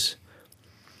 because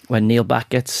when Neil Back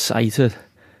gets cited,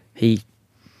 he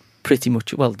pretty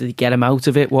much, well, did he get him out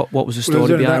of it? What was the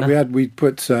story behind that? We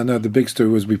put the big story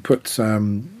was we put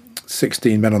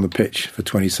 16 men on the pitch for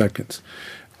 20 seconds,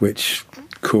 which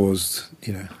caused,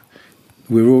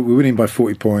 we were winning by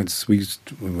 40 points. We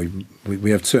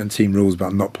have certain team rules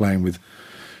about not playing with.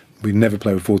 We never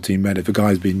play with 14 men if a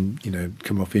guy's been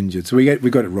come off injured. So we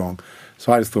got it wrong.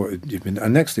 So I just thought it'd been.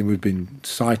 And next thing, we've been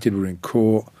cited. We're in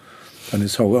court, and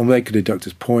they could deduct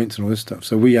us points and all this stuff.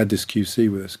 So we had this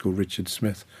QC with us called Richard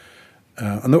Smith,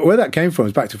 and where that came from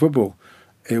is back to football.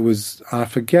 It was, I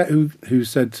forget who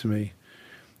said to me.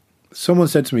 Someone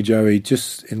said to me, Joey,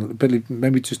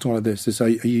 maybe just like this. Are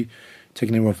you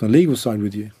taking anyone from the legal side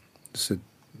with you? I said,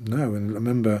 no. And I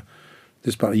remember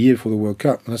this about a year before the World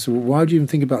Cup. And I said, well, why do you even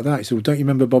think about that? He said, well, don't you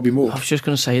remember Bobby Moore? I was just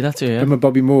going to say that to you. Remember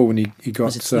Bobby Moore when he got...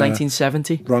 Was it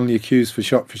 1970? Wrongly accused for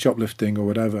shoplifting or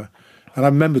whatever. And I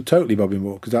remember totally Bobby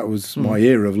Moore, because that was my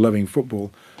era of loving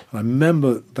football. And I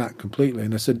remember that completely.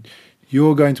 And I said,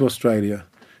 you're going to Australia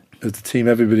as the team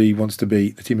everybody wants to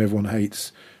beat, the team everyone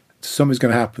hates. Something's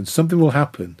going to happen. Something will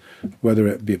happen, whether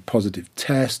it be a positive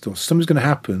test or something's going to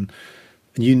happen,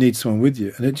 and you need someone with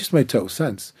you. And it just made total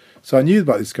sense. So I knew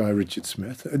about this guy, Richard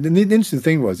Smith. And the interesting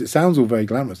thing was, it sounds all very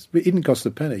glamorous, but it didn't cost a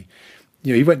penny.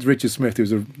 He went to Richard Smith, who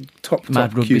was a top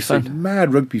rugby fan.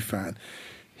 Mad rugby fan.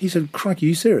 He said, crikey, are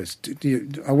you serious?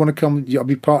 I want to come, I'll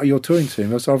be part of your touring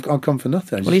team. I said, I'll come for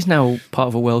nothing. Well, he's now part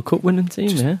of a World Cup winning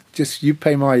team, Just you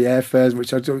pay my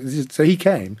airfares, so he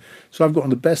came. So I've got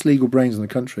one of the best legal brains in the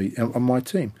country on my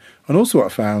team. And also what I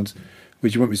found,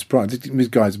 which you won't be surprised, this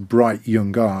guy's a bright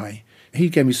young guy. He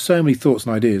gave me so many thoughts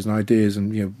and ideas,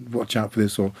 watch out for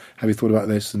this, or have you thought about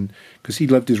this? And because he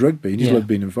loved his rugby and he loved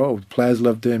being involved. Players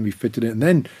loved him, he fitted it. And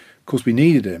then, of course, we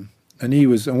needed him. And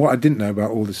what I didn't know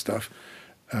about all this stuff,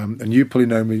 and you probably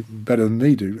know me better than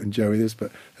me do, and Joey this,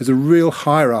 but there's a real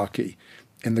hierarchy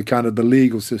in the kind of the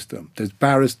legal system. There's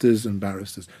barristers and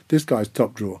barristers. This guy's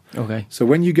top drawer. Okay. So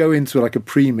when you go into like a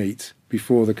pre-meet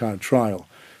before the kind of trial,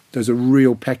 there's a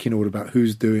real pecking order about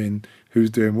who's doing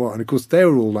what. And of course, they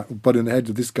were all like butting heads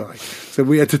with this guy. So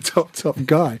we had the top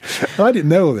guy. I didn't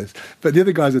know all this. But the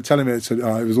other guys were telling me, it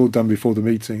was all done before the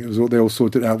meeting. They all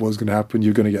sorted out what was going to happen.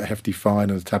 You're going to get a hefty fine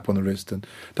and a tap on the wrist. And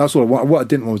that's all I wanted. What I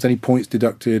didn't want was any points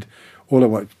deducted. All I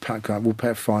wanted, we'll pay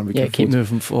a fine. Keep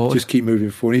moving forward. Just keep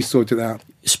moving forward. And he sorted it out.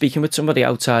 Speaking with somebody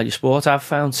outside your sport, I've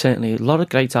found certainly a lot of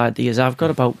great ideas I've got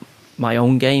about my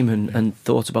own game and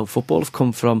thoughts about football have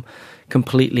come from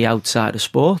completely outside of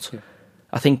sport. Yeah.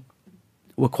 I think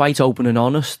we're quite open and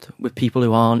honest with people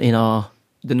who aren't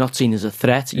they're not seen as a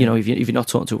threat. Yeah. If you're not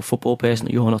talking to a football person,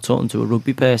 you're not talking to a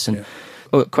rugby person.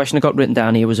 Yeah. A question I got written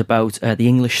down here was about the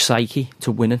English psyche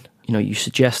to winning. You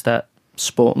suggest that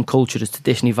sport and culture is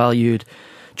traditionally valued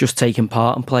just taking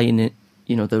part and playing it,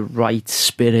 the right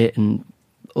spirit and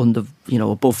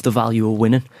above the value of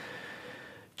winning.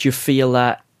 Do you feel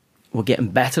that we're getting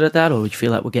better at that, or do you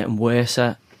feel like we're getting worse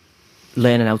at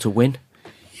learning how to win?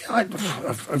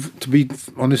 To be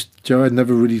honest, Joe, I'd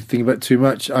never really think about it too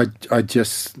much.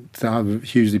 I'm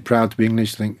hugely proud to be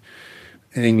English. I think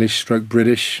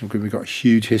English/British, we've got a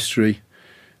huge history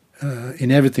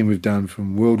in everything we've done,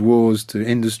 from world wars to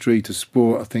industry to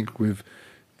sport. I think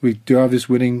we do have this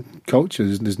winning culture.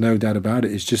 There's no doubt about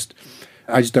it. It's just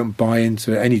I just don't buy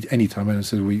into it any time anyone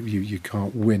says you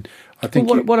can't win. I think.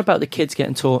 Well, what about the kids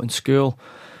getting taught in school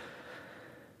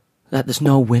that there's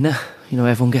no winner?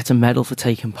 Everyone gets a medal for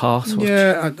taking part.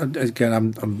 Yeah,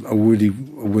 I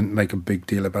wouldn't make a big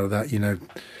deal about that.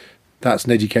 That's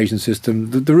an education system.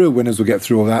 The real winners will get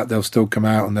through all that. They'll still come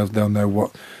out and they'll know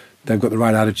what they've got, the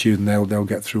right attitude, and they'll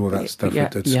get through all that stuff. Yeah,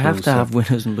 you have to have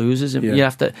winners and losers. Yeah. You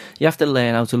have to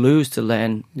learn how to lose to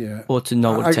learn, or to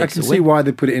know what it takes to win. I can see why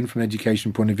they put it in from an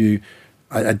education point of view.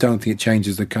 I don't think it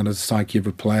changes the kind of psyche of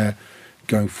a player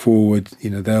going forward,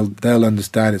 they'll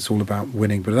understand it's all about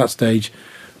winning. But at that stage,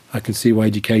 I can see why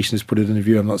education has put it in a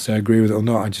view. I'm not saying I agree with it or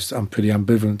not. I'm pretty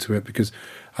ambivalent to it, because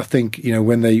I think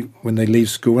when they leave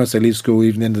school, when I say leave school,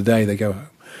 even in the day they go home,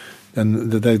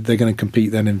 and they're going to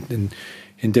compete then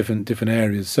in different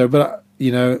areas. So, but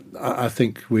I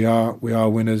think we are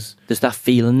winners. There's that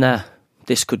feeling there.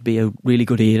 This could be a really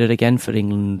good era again for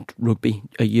England rugby.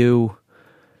 Are you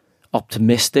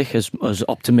optimistic, as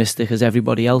optimistic as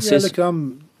everybody else is? Look, I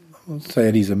won't say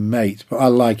Eddie's a mate, but I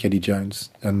like Eddie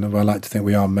Jones, and I like to think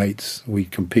we are mates. We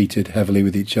competed heavily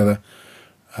with each other.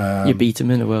 You beat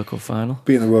him in the World Cup final.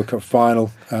 Beat in the World Cup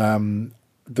final.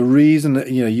 The reason that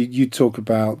you talk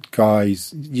about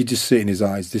guys, you just see it in his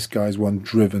eyes. This guy's one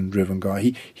driven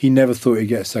guy. He never thought he'd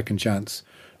get a second chance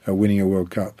at winning a World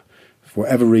Cup. For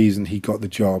whatever reason, he got the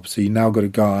job. So you now got a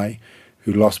guy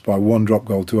who lost by one drop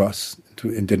goal to us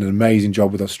and did an amazing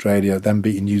job with Australia. Them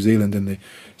beating New Zealand in the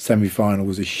semi-final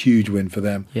was a huge win for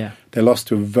them. Yeah, they lost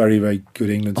to a very, very good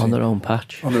England team. On their own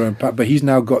patch. But he's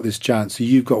now got this chance. So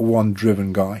you've got one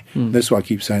driven guy. That's what I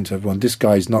keep saying to everyone. This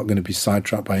guy is not going to be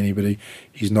sidetracked by anybody.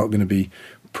 He's not going to be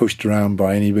pushed around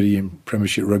by anybody in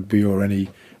Premiership rugby or any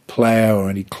player or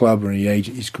any club or any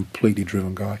agent. He's a completely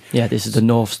driven guy. Yeah, this is the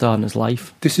North Star in his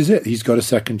life. This is it. He's got a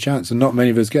second chance, and not many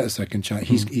of us get a second chance.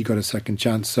 He got a second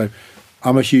chance. So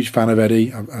I'm a huge fan of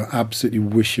Eddie. I absolutely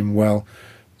wish him well.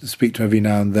 I speak to him every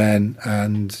now and then,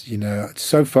 and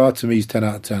so far to me he's 10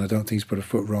 out of 10. I don't think he's put a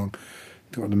foot wrong.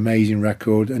 He's got an amazing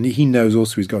record, and he knows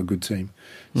also he's got a good team.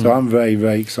 So I'm very,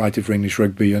 very excited for English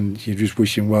rugby, and just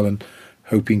wish him well and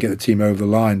hope he can get the team over the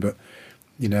line. But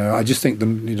I just think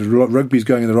rugby's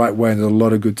going in the right way, and there's a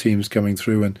lot of good teams coming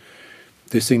through, and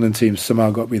this England team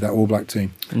somehow got to be that All Black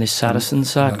team. And this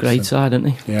Saracens side, great side, isn't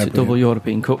he? Yeah, double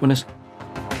European Cup winners.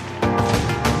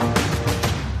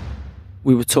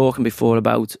 We were talking before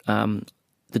about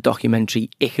the documentary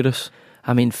Icarus.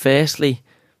 I mean, firstly,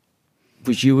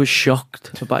 was you as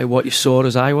shocked by what you saw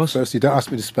as I was? Firstly, don't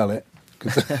ask me to spell it,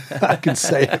 because I can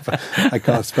say it, but I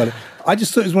can't spell it. I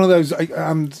just thought it was one of those.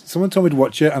 Someone told me to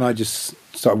watch it, and I just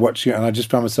started watching it, and I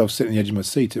just found myself sitting on the edge of my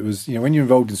seat. It was, when you're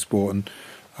involved in sport, and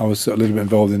I was a little bit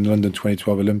involved in the London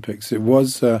 2012 Olympics. It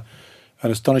was an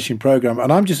astonishing programme,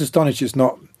 and I'm just astonished it's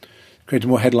not creating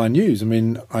more headline news. I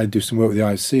mean, I do some work with the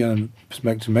IOC, and I've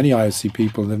spoken to many IOC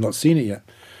people, and they've not seen it yet.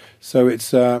 So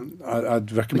it's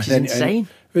I'd recommend.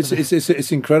 Which is insane.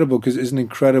 It's incredible, because it's an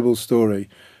incredible story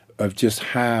of just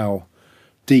how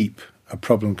deep a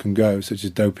problem can go, such as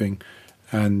doping,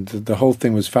 and the whole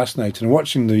thing was fascinating. And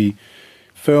watching the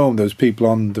film, there was people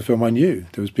on the film I knew.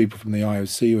 There was people from the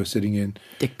IOC who were sitting in.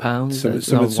 Dick Pound.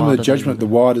 Some of the judgment, the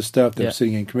WADA stuff. They were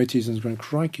sitting in committees and going,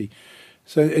 crikey.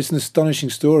 So it's an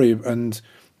astonishing story, and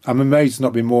I'm amazed it's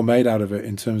not been more made out of it,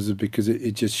 in terms of, because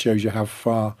it just shows you how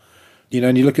far,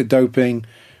 and you look at doping,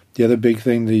 the other big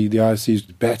thing, the IOC's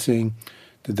betting,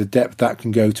 the depth that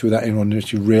can go to without anyone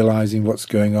actually realising what's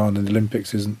going on, and the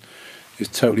Olympics is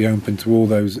totally open to all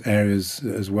those areas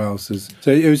as well. So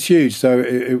it was huge. So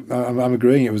I'm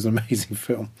agreeing, it was an amazing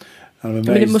film. I'm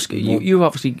amazed. I mean, you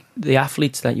obviously, the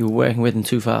athletes that you were working with in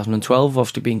 2012,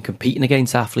 obviously been competing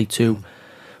against athletes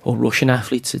or Russian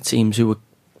athletes, it seems, who were,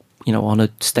 on a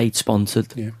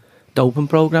state-sponsored doping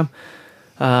programme.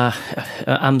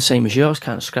 I'm the same as you. I was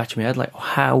kind of scratching my head, like,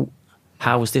 how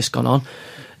has this gone on?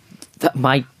 That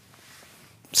my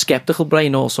sceptical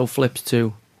brain also flips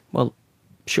to, well,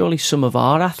 surely some of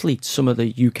our athletes, some of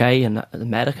the UK and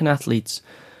American athletes,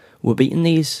 were beating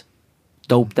these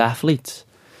doped athletes.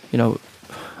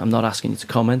 I'm not asking you to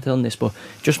comment on this, but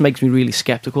it just makes me really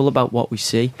sceptical about what we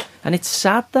see. And it's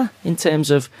sad that, in terms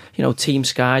of, Team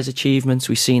Sky's achievements,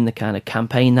 we've seen the kind of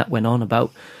campaign that went on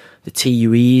about the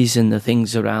TUEs and the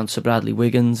things around Sir Bradley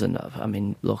Wiggins. And I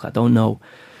mean, look, I don't know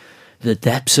the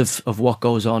depths of what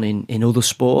goes on in other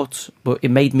sports, but it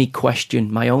made me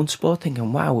question my own sport,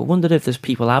 thinking, wow, I wonder if there's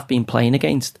people I've been playing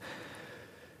against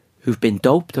who've been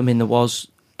doped. I mean, there was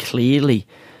clearly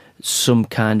some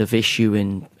kind of issue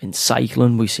in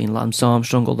cycling. We've seen Lance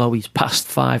Armstrong, although he's passed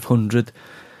 500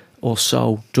 or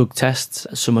so drug tests,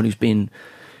 as someone who's been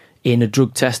in a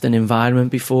drug testing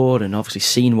environment before, and obviously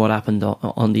seen what happened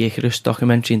on the Icarus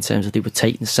documentary, in terms of they were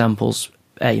taking samples,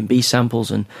 A and B samples,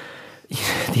 and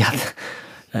they had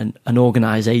an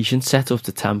organisation set up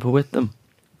to tamper with them.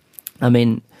 I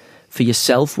mean, for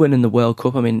yourself winning the World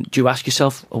Cup, I mean, do you ask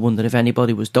yourself, I wonder if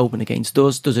anybody was doping against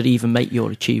us? Does it even make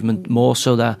your achievement more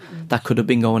so that could have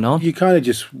been going on? You kind of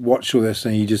just watch all this,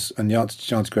 and the answer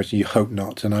to the question, you hope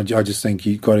not. And I just think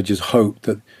you've got to just hope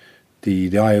that the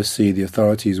IOC, the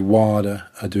authorities, WADA,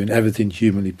 are doing everything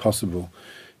humanly possible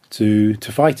to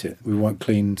fight it. We want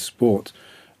clean sport.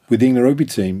 with the England rugby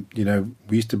team,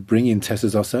 we used to bring in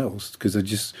testers ourselves because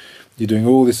you're doing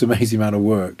all this amazing amount of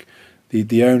work.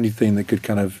 The only thing that could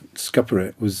kind of scupper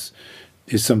it is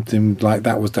something like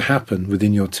that was to happen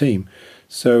within your team.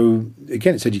 So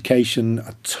again, it's education.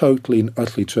 I totally and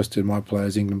utterly trusted my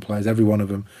players, England players, every one of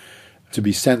them, to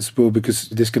be sensible, because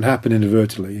this can happen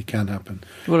inadvertently. It can happen.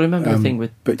 Well, remember the thing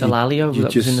with Delalio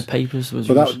that was in the papers?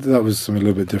 That was something a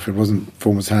little bit different. It wasn't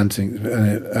performance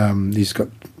enhancing.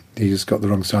 He's got the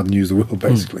wrong side of the news of the world,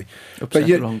 basically. Upset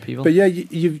the wrong people. But yeah,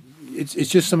 it's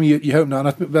just something you hope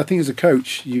not. But I think as a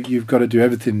coach, you've got to do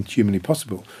everything humanly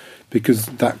possible, because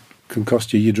that can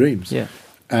cost you your dreams. Yeah.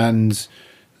 And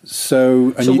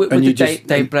so...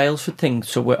 Dave Brailsford thing,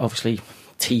 so we're obviously...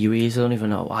 TUEs, I don't even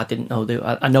know. I didn't know.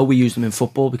 I know we use them in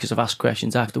football because I've asked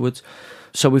questions afterwards.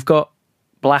 So we've got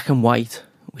black and white,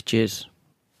 which is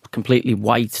completely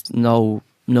white, no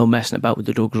messing about with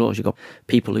the drug laws. You've got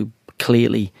people who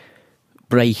clearly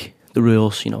break the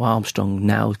rules. Armstrong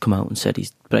now come out and said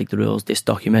he's break the rules. This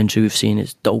documentary we've seen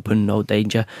is doping, no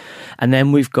danger. And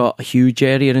then we've got a huge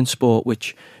area in sport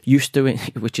which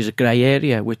is a grey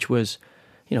area, which was...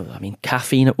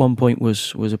 caffeine at one point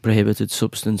was a prohibited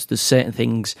substance. There's certain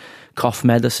things, cough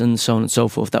medicine, so on and so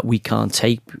forth, that we can't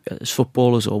take as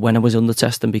footballers, or when I was under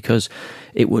testing, because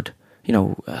it would,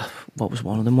 what was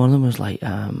one of them? One of them was like,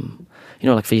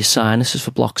 like for your sinuses,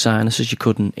 for blocked sinuses, you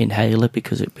couldn't inhale it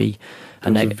because it'd be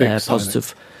a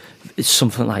positive. It's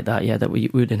something like that, yeah, that we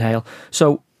would inhale.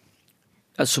 So,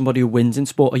 as somebody who wins in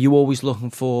sport, are you always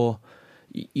looking for?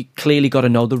 You clearly got to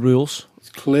know the rules. It's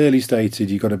clearly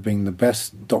stated you've got to bring the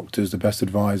best doctors, the best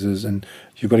advisors, and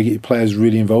you've got to get your players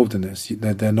really involved in this.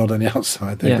 They're not on the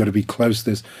outside. They've got to be close to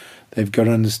this. They've got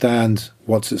to understand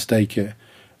what's at stake here.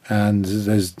 And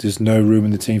there's no room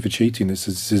in the team for cheating. This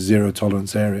is a zero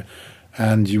tolerance area.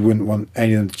 And you wouldn't want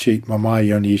any of them to cheat.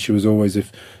 My only issue was always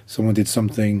if someone did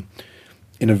something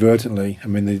inadvertently. I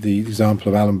mean, the example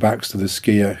of Alan Baxter, the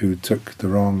skier who took the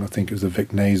wrong, I think it was the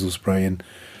Vic nasal spray in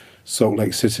Salt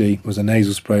Lake City, was a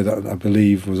nasal spray that I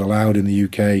believe was allowed in the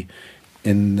UK.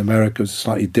 In America, it was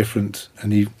slightly different,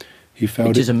 and he failed.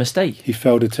 Which is a mistake. He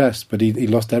failed a test, but he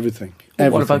lost everything.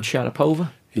 What about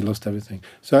Sharapova? He lost everything.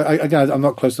 So again, I'm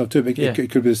not close enough to it, but it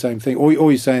could be the same thing. All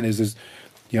he's saying is,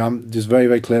 I'm just very,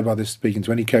 very clear about this, speaking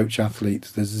to any coach,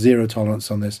 athlete, there's zero tolerance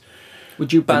on this.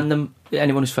 Would you ban them,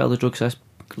 anyone who's failed a drug test,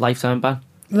 lifetime ban?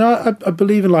 No, I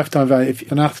believe in lifetime ban.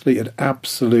 If an athlete had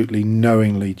absolutely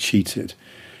knowingly cheated,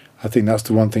 I think that's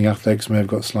the one thing athletics may have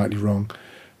got slightly wrong.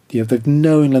 If they've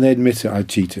knowingly, they admit it, I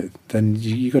cheated, then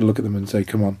you've got to look at them and say,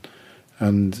 come on.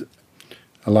 And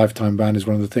a lifetime ban is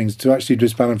one of the things. To actually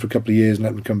just ban them for a couple of years and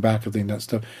let them come back, I think that's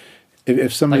stuff.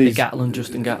 If somebody, like the Gatlin,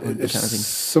 Justin Gatlin kind of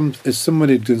thing. If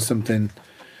somebody had done something,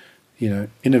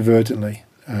 inadvertently,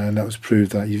 and that was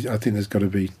proved, that I think there's got to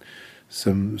be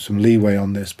some leeway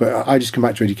on this. But I just come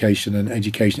back to education, and and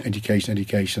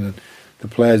the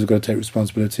players have got to take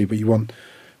responsibility. But you want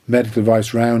medical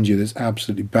advice around you that's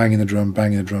absolutely banging the drum.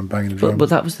 But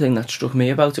that was the thing that struck me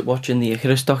about it, watching the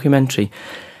Icarus documentary.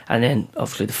 And then,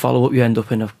 obviously, the follow-up, you end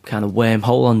up in a kind of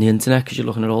wormhole on the internet because you're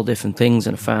looking at all different things.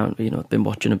 And I found, I've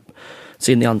been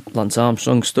seeing the Lance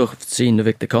Armstrong stuff, seen the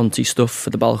Victor Conti stuff for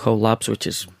the Balco Labs, which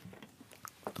is,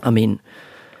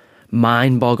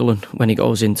 mind-boggling when he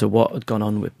goes into what had gone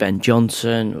on with Ben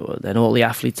Johnson, or then all the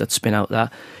athletes that spin out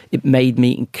that. It made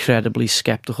me incredibly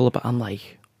sceptical about. I'm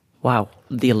like, wow,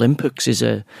 the Olympics is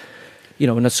a.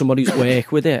 And as somebody who's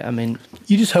worked with it,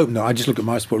 you just hope not. I just look at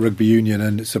my sport, rugby union,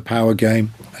 and it's a power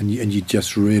game, and you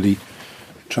just really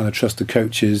trying to trust the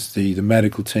coaches, the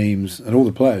medical teams, and all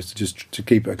the players to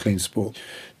keep it a clean sport.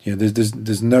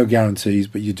 There's no guarantees,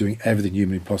 but you're doing everything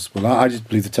humanly possible. I just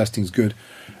believe the testing's good,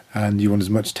 and you want as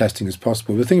much testing as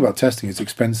possible. The thing about testing is it's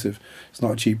expensive. It's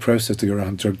not a cheap process to go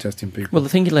around drug testing people. Well, the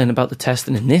thing you learn about the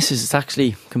testing in this is it's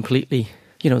actually completely.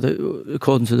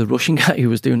 According to the Russian guy who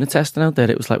was doing the testing out there,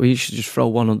 it was like, we should just throw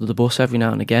one under the bus every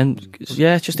now and again.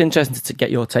 Yeah, it's just interesting to get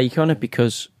your take on it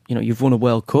because, you've won a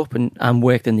World Cup and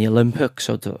worked in the Olympics.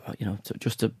 So,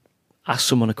 to ask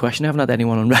someone a question, I haven't had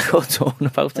anyone on record talking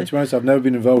about it. To be honest, I've never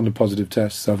been involved in a positive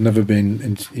test. I've never been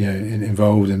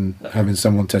involved in having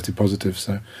someone tested positive.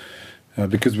 So,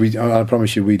 because I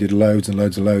promise you, we did loads and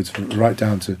loads and loads, right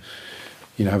down to,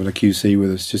 having a QC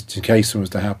with us, just in case something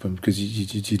was to happen, because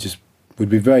you just would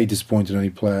be very disappointed in any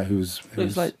player who was. It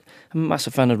was like, I'm a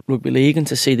massive fan of rugby league, and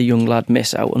to see the young lad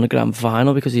miss out on the grand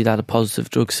final because he'd had a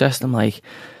positive drug test, I'm like,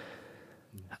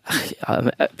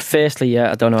 firstly,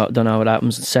 I don't know how it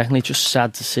happens, and secondly, it's just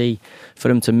sad to see for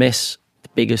him to miss the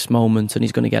biggest moment, and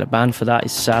he's going to get a ban for that.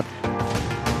 It's sad.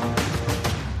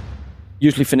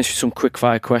 Usually finish with some quick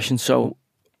fire questions. So,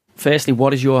 firstly,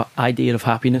 what is your idea of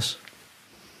happiness?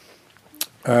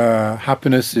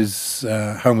 Happiness is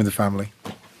home with the family.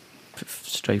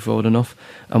 Straightforward enough.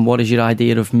 And what is your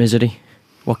idea of misery?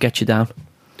 What gets you down?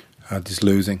 Just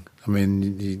losing. I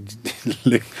mean,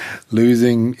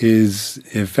 losing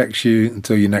affects you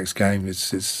until your next game.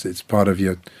 It's part of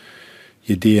your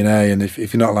DNA, and if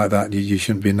you're not like that, you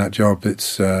shouldn't be in that job.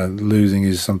 It's losing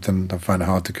is something I find it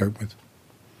hard to cope with.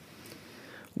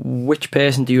 Which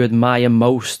person do you admire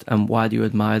most, and why do you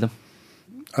admire them?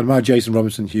 I admire Jason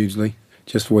Robinson hugely,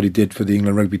 just for what he did for the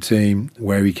England rugby team,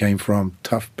 where he came from,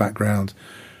 tough background,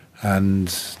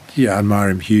 and I admire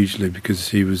him hugely because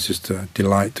he was just a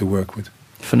delight to work with.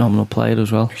 Phenomenal player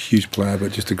as well. Huge player,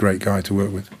 but just a great guy to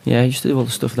work with. Yeah, he used to do all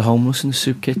the stuff for the homeless in the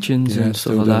soup kitchens and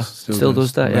stuff like that. Still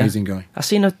does that, Amazing guy. I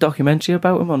seen a documentary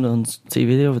about him on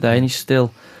TV the other day, and he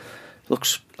still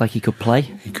looks like he could play.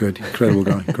 He could. Incredible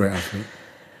guy. Great athlete.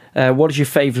 What is your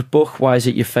favourite book? Why is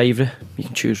it your favourite? You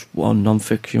can choose one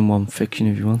non-fiction, one fiction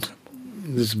if you want.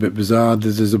 This is a bit bizarre.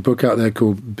 There's a book out there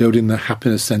called Building the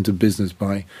Happiness Centred Business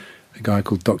by a guy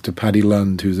called Dr. Paddy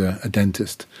Lund, who's a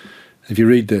dentist. If you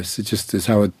read this, it's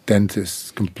how a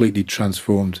dentist completely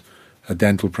transformed a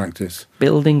dental practice.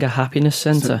 Building a Happiness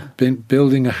Centre?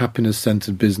 Building a Happiness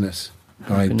Centred Business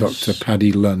by Dr.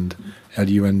 Paddy Lund,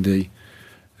 L-U-N-D.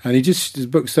 And his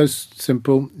book's so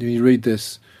simple. You read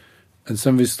this, and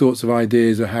some of his thoughts and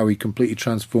ideas of how he completely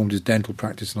transformed his dental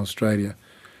practice in Australia.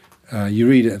 You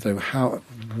read it and think, how...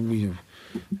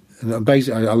 And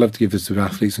basically, I love to give this to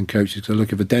athletes and coaches, because I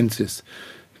look at a dentist,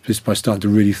 just by starting to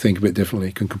really think a bit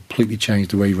differently, can completely change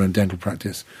the way you run dental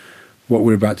practice. What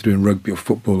we're about to do in rugby or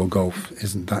football or golf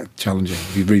isn't that challenging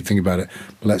if you really think about it.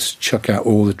 But let's chuck out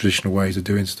all the traditional ways of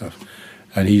doing stuff.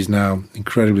 And he's now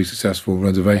incredibly successful,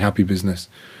 runs a very happy business,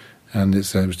 and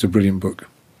it's a brilliant book.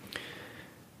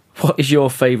 What is your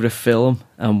favourite film,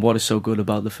 and what is so good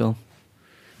about the film?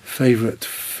 Favourite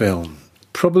film?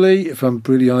 Probably, if I'm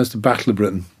really honest, The Battle of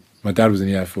Britain. My dad was in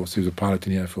the Air Force. He was a pilot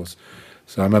in the Air Force.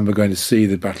 So I remember going to see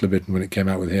The Battle of Britain when it came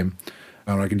out with him.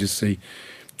 And I can just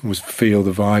almost feel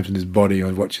the vibes in his body. I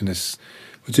was watching this.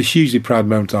 It's a hugely proud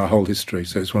moment in our whole history.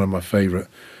 So it's one of my favourite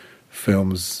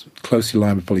films. Closely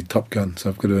aligned with probably Top Gun. So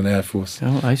I've got to do an Air Force.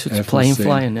 Oh, nice. It's plane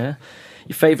flying, yeah.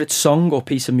 Your favourite song or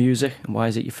piece of music, and why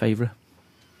is it your favourite?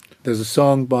 There's a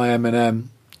song by Eminem,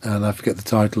 and I forget the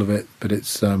title of it, but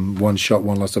it's One Shot,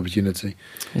 One Lost Opportunity.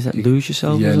 Is that Lose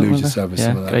Yourself? Yeah, Lose Yourself.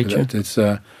 Yeah, great tune. It's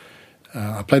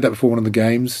I played that before one of the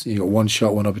games. You got One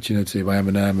Shot, One Opportunity by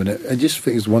Eminem, and I just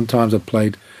think it's one time I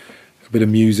played a bit of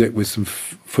music with some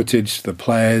footage, the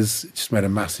players. It just made a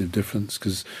massive difference,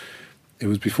 because it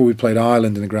was before we played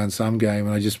Ireland in the Grand Slam game,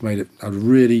 and I just made it. I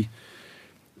really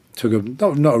took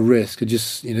not a risk.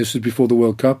 This was before the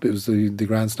World Cup. It was the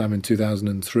Grand Slam in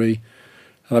 2003.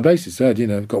 And I basically said,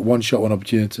 I've got one shot, one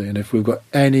opportunity, and if we've got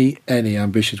any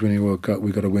ambition to winning a World Cup,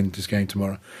 we've got to win this game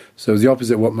tomorrow. So it's the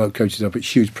opposite of what most coaches have, put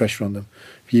huge pressure on them.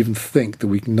 If you even think that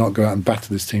we can not go out and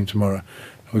batter this team tomorrow,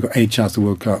 and we've got any chance to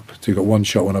World Cup, so you've got one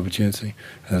shot, one opportunity.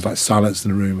 And there's like silence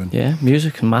in the room. And yeah,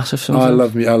 music, massive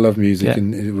sometimes. I love music,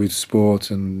 and with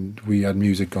sport, and we had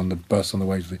music on the bus on the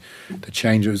way to the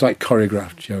change. It was like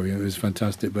choreographed, Joey. It was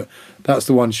fantastic. But that's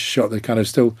the one shot that kind of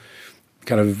still...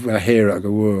 when I hear it, I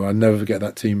go, whoa, I'll never forget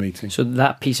that team meeting. So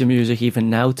that piece of music even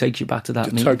now takes you back to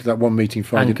that meeting? Totally, that one meeting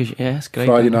Friday. It's great.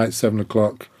 Friday night,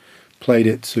 7:00, played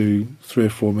it to 3 or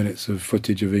 4 minutes of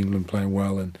footage of England playing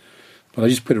well, but I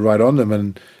just put it right on them,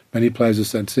 and many players have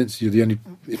said since, you're the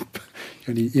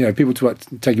only people talk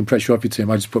about taking pressure off your team.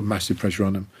 I just put massive pressure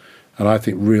on them, and I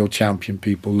think real champion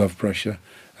people love pressure,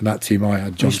 and that team I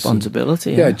had, Johnson,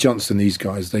 responsibility. Yeah, Johnson, these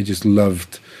guys, they just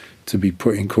loved to be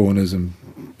put in corners, and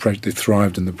they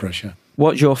thrived in the pressure.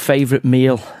 What's your favourite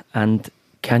meal, and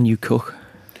can you cook?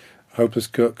 Hopeless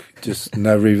cook, just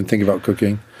never even think about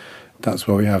cooking. That's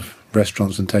why we have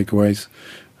restaurants and takeaways.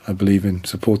 I believe in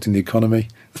supporting the economy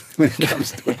when it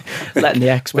comes to letting the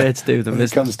experts do them. When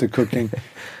it comes to cooking.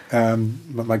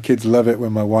 My kids love it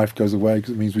when my wife goes away,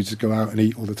 because it means we just go out and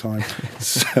eat all the time.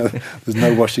 So there's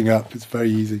no washing up. It's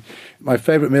very easy. My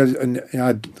favourite meal, and I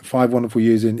had 5 wonderful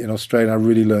years in Australia. I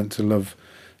really learned to love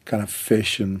kind of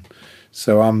fish, and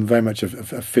so I'm very much a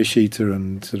fish eater,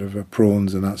 and sort of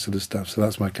prawns and that sort of stuff. So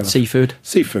that's my kind of seafood.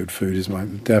 Seafood food is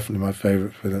definitely my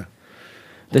favourite for the.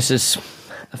 This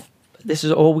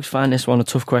is always find this one a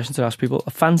tough question to ask people.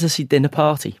 A fantasy dinner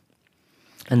party,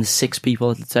 and there's 6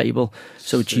 people at the table,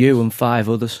 so it's you and 5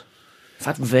 others.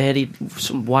 I've had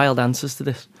some wild answers to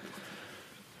this.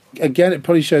 Again, it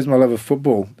probably shows my love of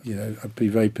football. I'd be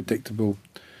very predictable.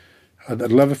 I'd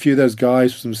love a few of those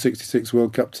guys from the '66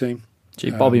 World Cup team.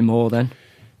 So Bobby Moore then?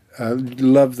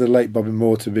 Love the late Bobby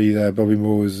Moore to be there. Bobby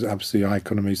Moore was absolutely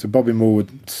icon of me. So Bobby Moore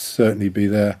would certainly be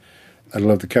there. I'd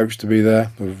love the coach to be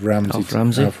there.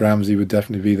 Alf Ramsey would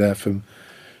definitely be there from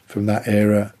that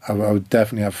era. I would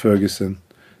definitely have Ferguson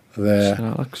there. Sir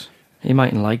Alex. He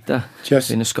mightn't like that.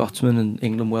 Being a Scotsman and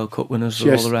England World Cup winners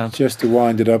all around. Just to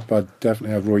wind it up, I'd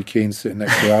definitely have Roy Keane sitting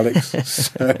next to Alex.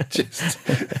 So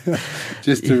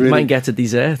just to really, might get a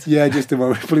dessert. Yeah,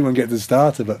 probably won't get the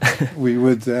starter, but we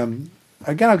would.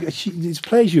 Again, these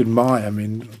players you admire. I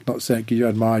mean, not saying because you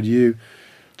admired you.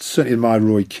 Certainly admired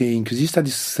Roy Keane because he just had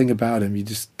this thing about him. You're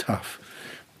just tough.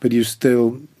 But he was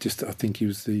still just. I think he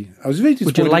was the. I was really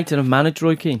disappointed. Would you like to have managed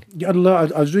Roy Keane? Yeah, I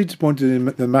was really disappointed in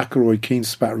the McIlroy Keane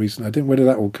spat recently. I didn't know where did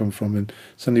that all come from. And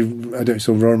suddenly, I don't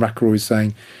saw Rory McIlroy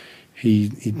saying he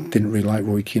didn't really like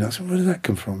Roy Keane. I said, where did that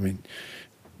come from? I mean,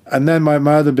 and then my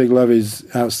other big love is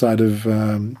outside of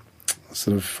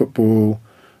sort of football,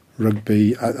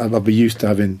 rugby. I'll be used to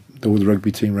having all the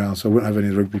rugby team round, so I wouldn't have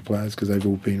any rugby players because they've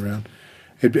all been round.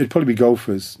 It'd probably be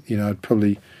golfers. I'd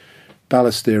probably.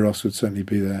 Ballesteros would certainly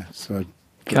be there. So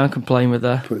can't complain with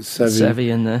that. Put Seve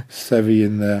in there. Seve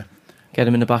in there. Get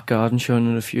him in the back garden, showing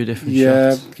him a few different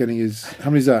shots. Yeah, getting his. How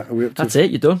many's that? Are we up to? That's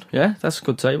it. You're done. Yeah, that's a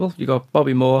good table. You got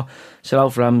Bobby Moore, Sir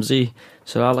Alf Ramsey,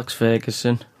 Sir Alex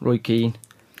Ferguson, Roy Keane,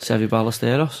 Seve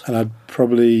Ballesteros, and I'd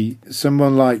probably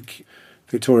someone like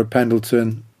Victoria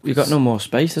Pendleton. You got no more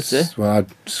space. That's it. Well, I'd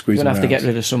squeeze. You're gonna have to get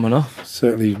rid of someone off.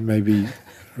 Certainly, maybe.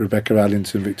 Rebecca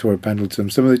Allington, Victoria Pendleton.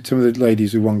 Some of the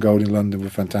ladies who won gold in London were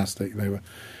fantastic. They were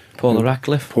Paula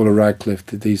Radcliffe.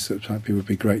 These sort of people would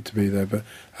be great to be there. But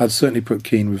I'd certainly put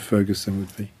Keane with Ferguson.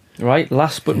 Would be right.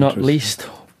 Last but not least,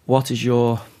 what is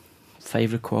your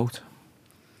favourite quote?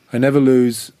 I never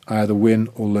lose. I either win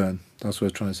or learn. That's what I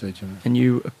was trying to say to you. And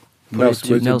you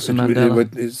Nelson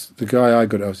Mandela. It's the guy I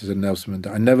got out is Nelson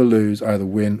Mandela. I never lose. I either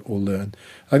win or learn.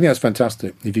 I think that's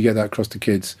fantastic. If you get that across to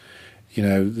kids.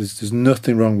 There's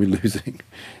nothing wrong with losing.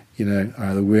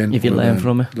 Either win. If you learn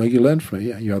from it, like you learn from it,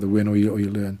 yeah. You either win or you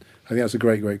learn. I think that's a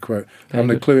great quote. I have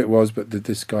no clue it was, but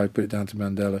this guy put it down to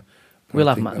Mandela. We'll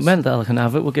have Mandela can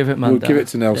have it. We'll give it Mandela. We'll give it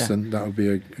to Nelson. Yeah. That would be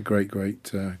a great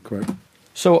quote.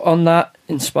 So on that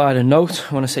inspiring note,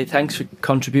 I want to say thanks for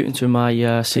contributing to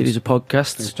my series of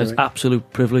podcasts. It's an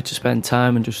absolute privilege to spend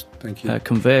time and just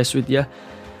converse with you.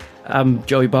 I'm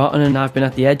Joey Barton, and I've been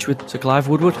at the Edge with Sir Clive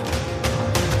Woodward.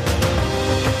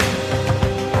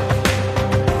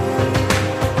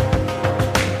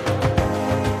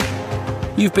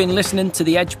 You've been listening to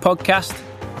the Edge podcast,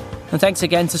 and thanks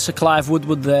again to Sir Clive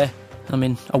Woodward there. I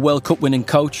mean, a World Cup winning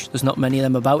coach, there's not many of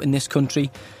them about in this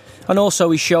country, and also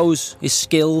he shows his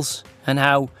skills and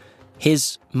how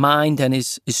his mind and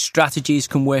his strategies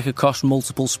can work across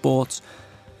multiple sports.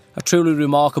 A truly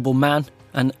remarkable man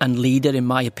and leader in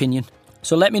my opinion.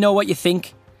 So let me know what you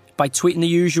think by tweeting the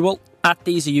usual at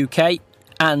DeezerUK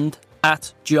and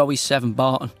at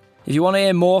Joey7Barton. If you want to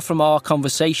hear more from our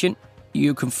conversation,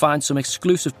 you can find some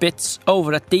exclusive bits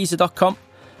over at Deezer.com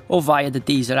or via the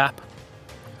Deezer app.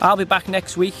 I'll be back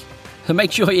next week, so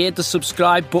make sure you hit the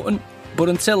subscribe button. But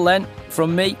until then,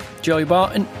 from me, Joey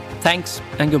Barton, thanks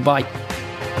and goodbye.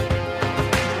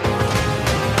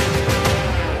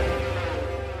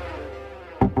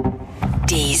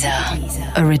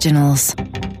 Deezer Originals.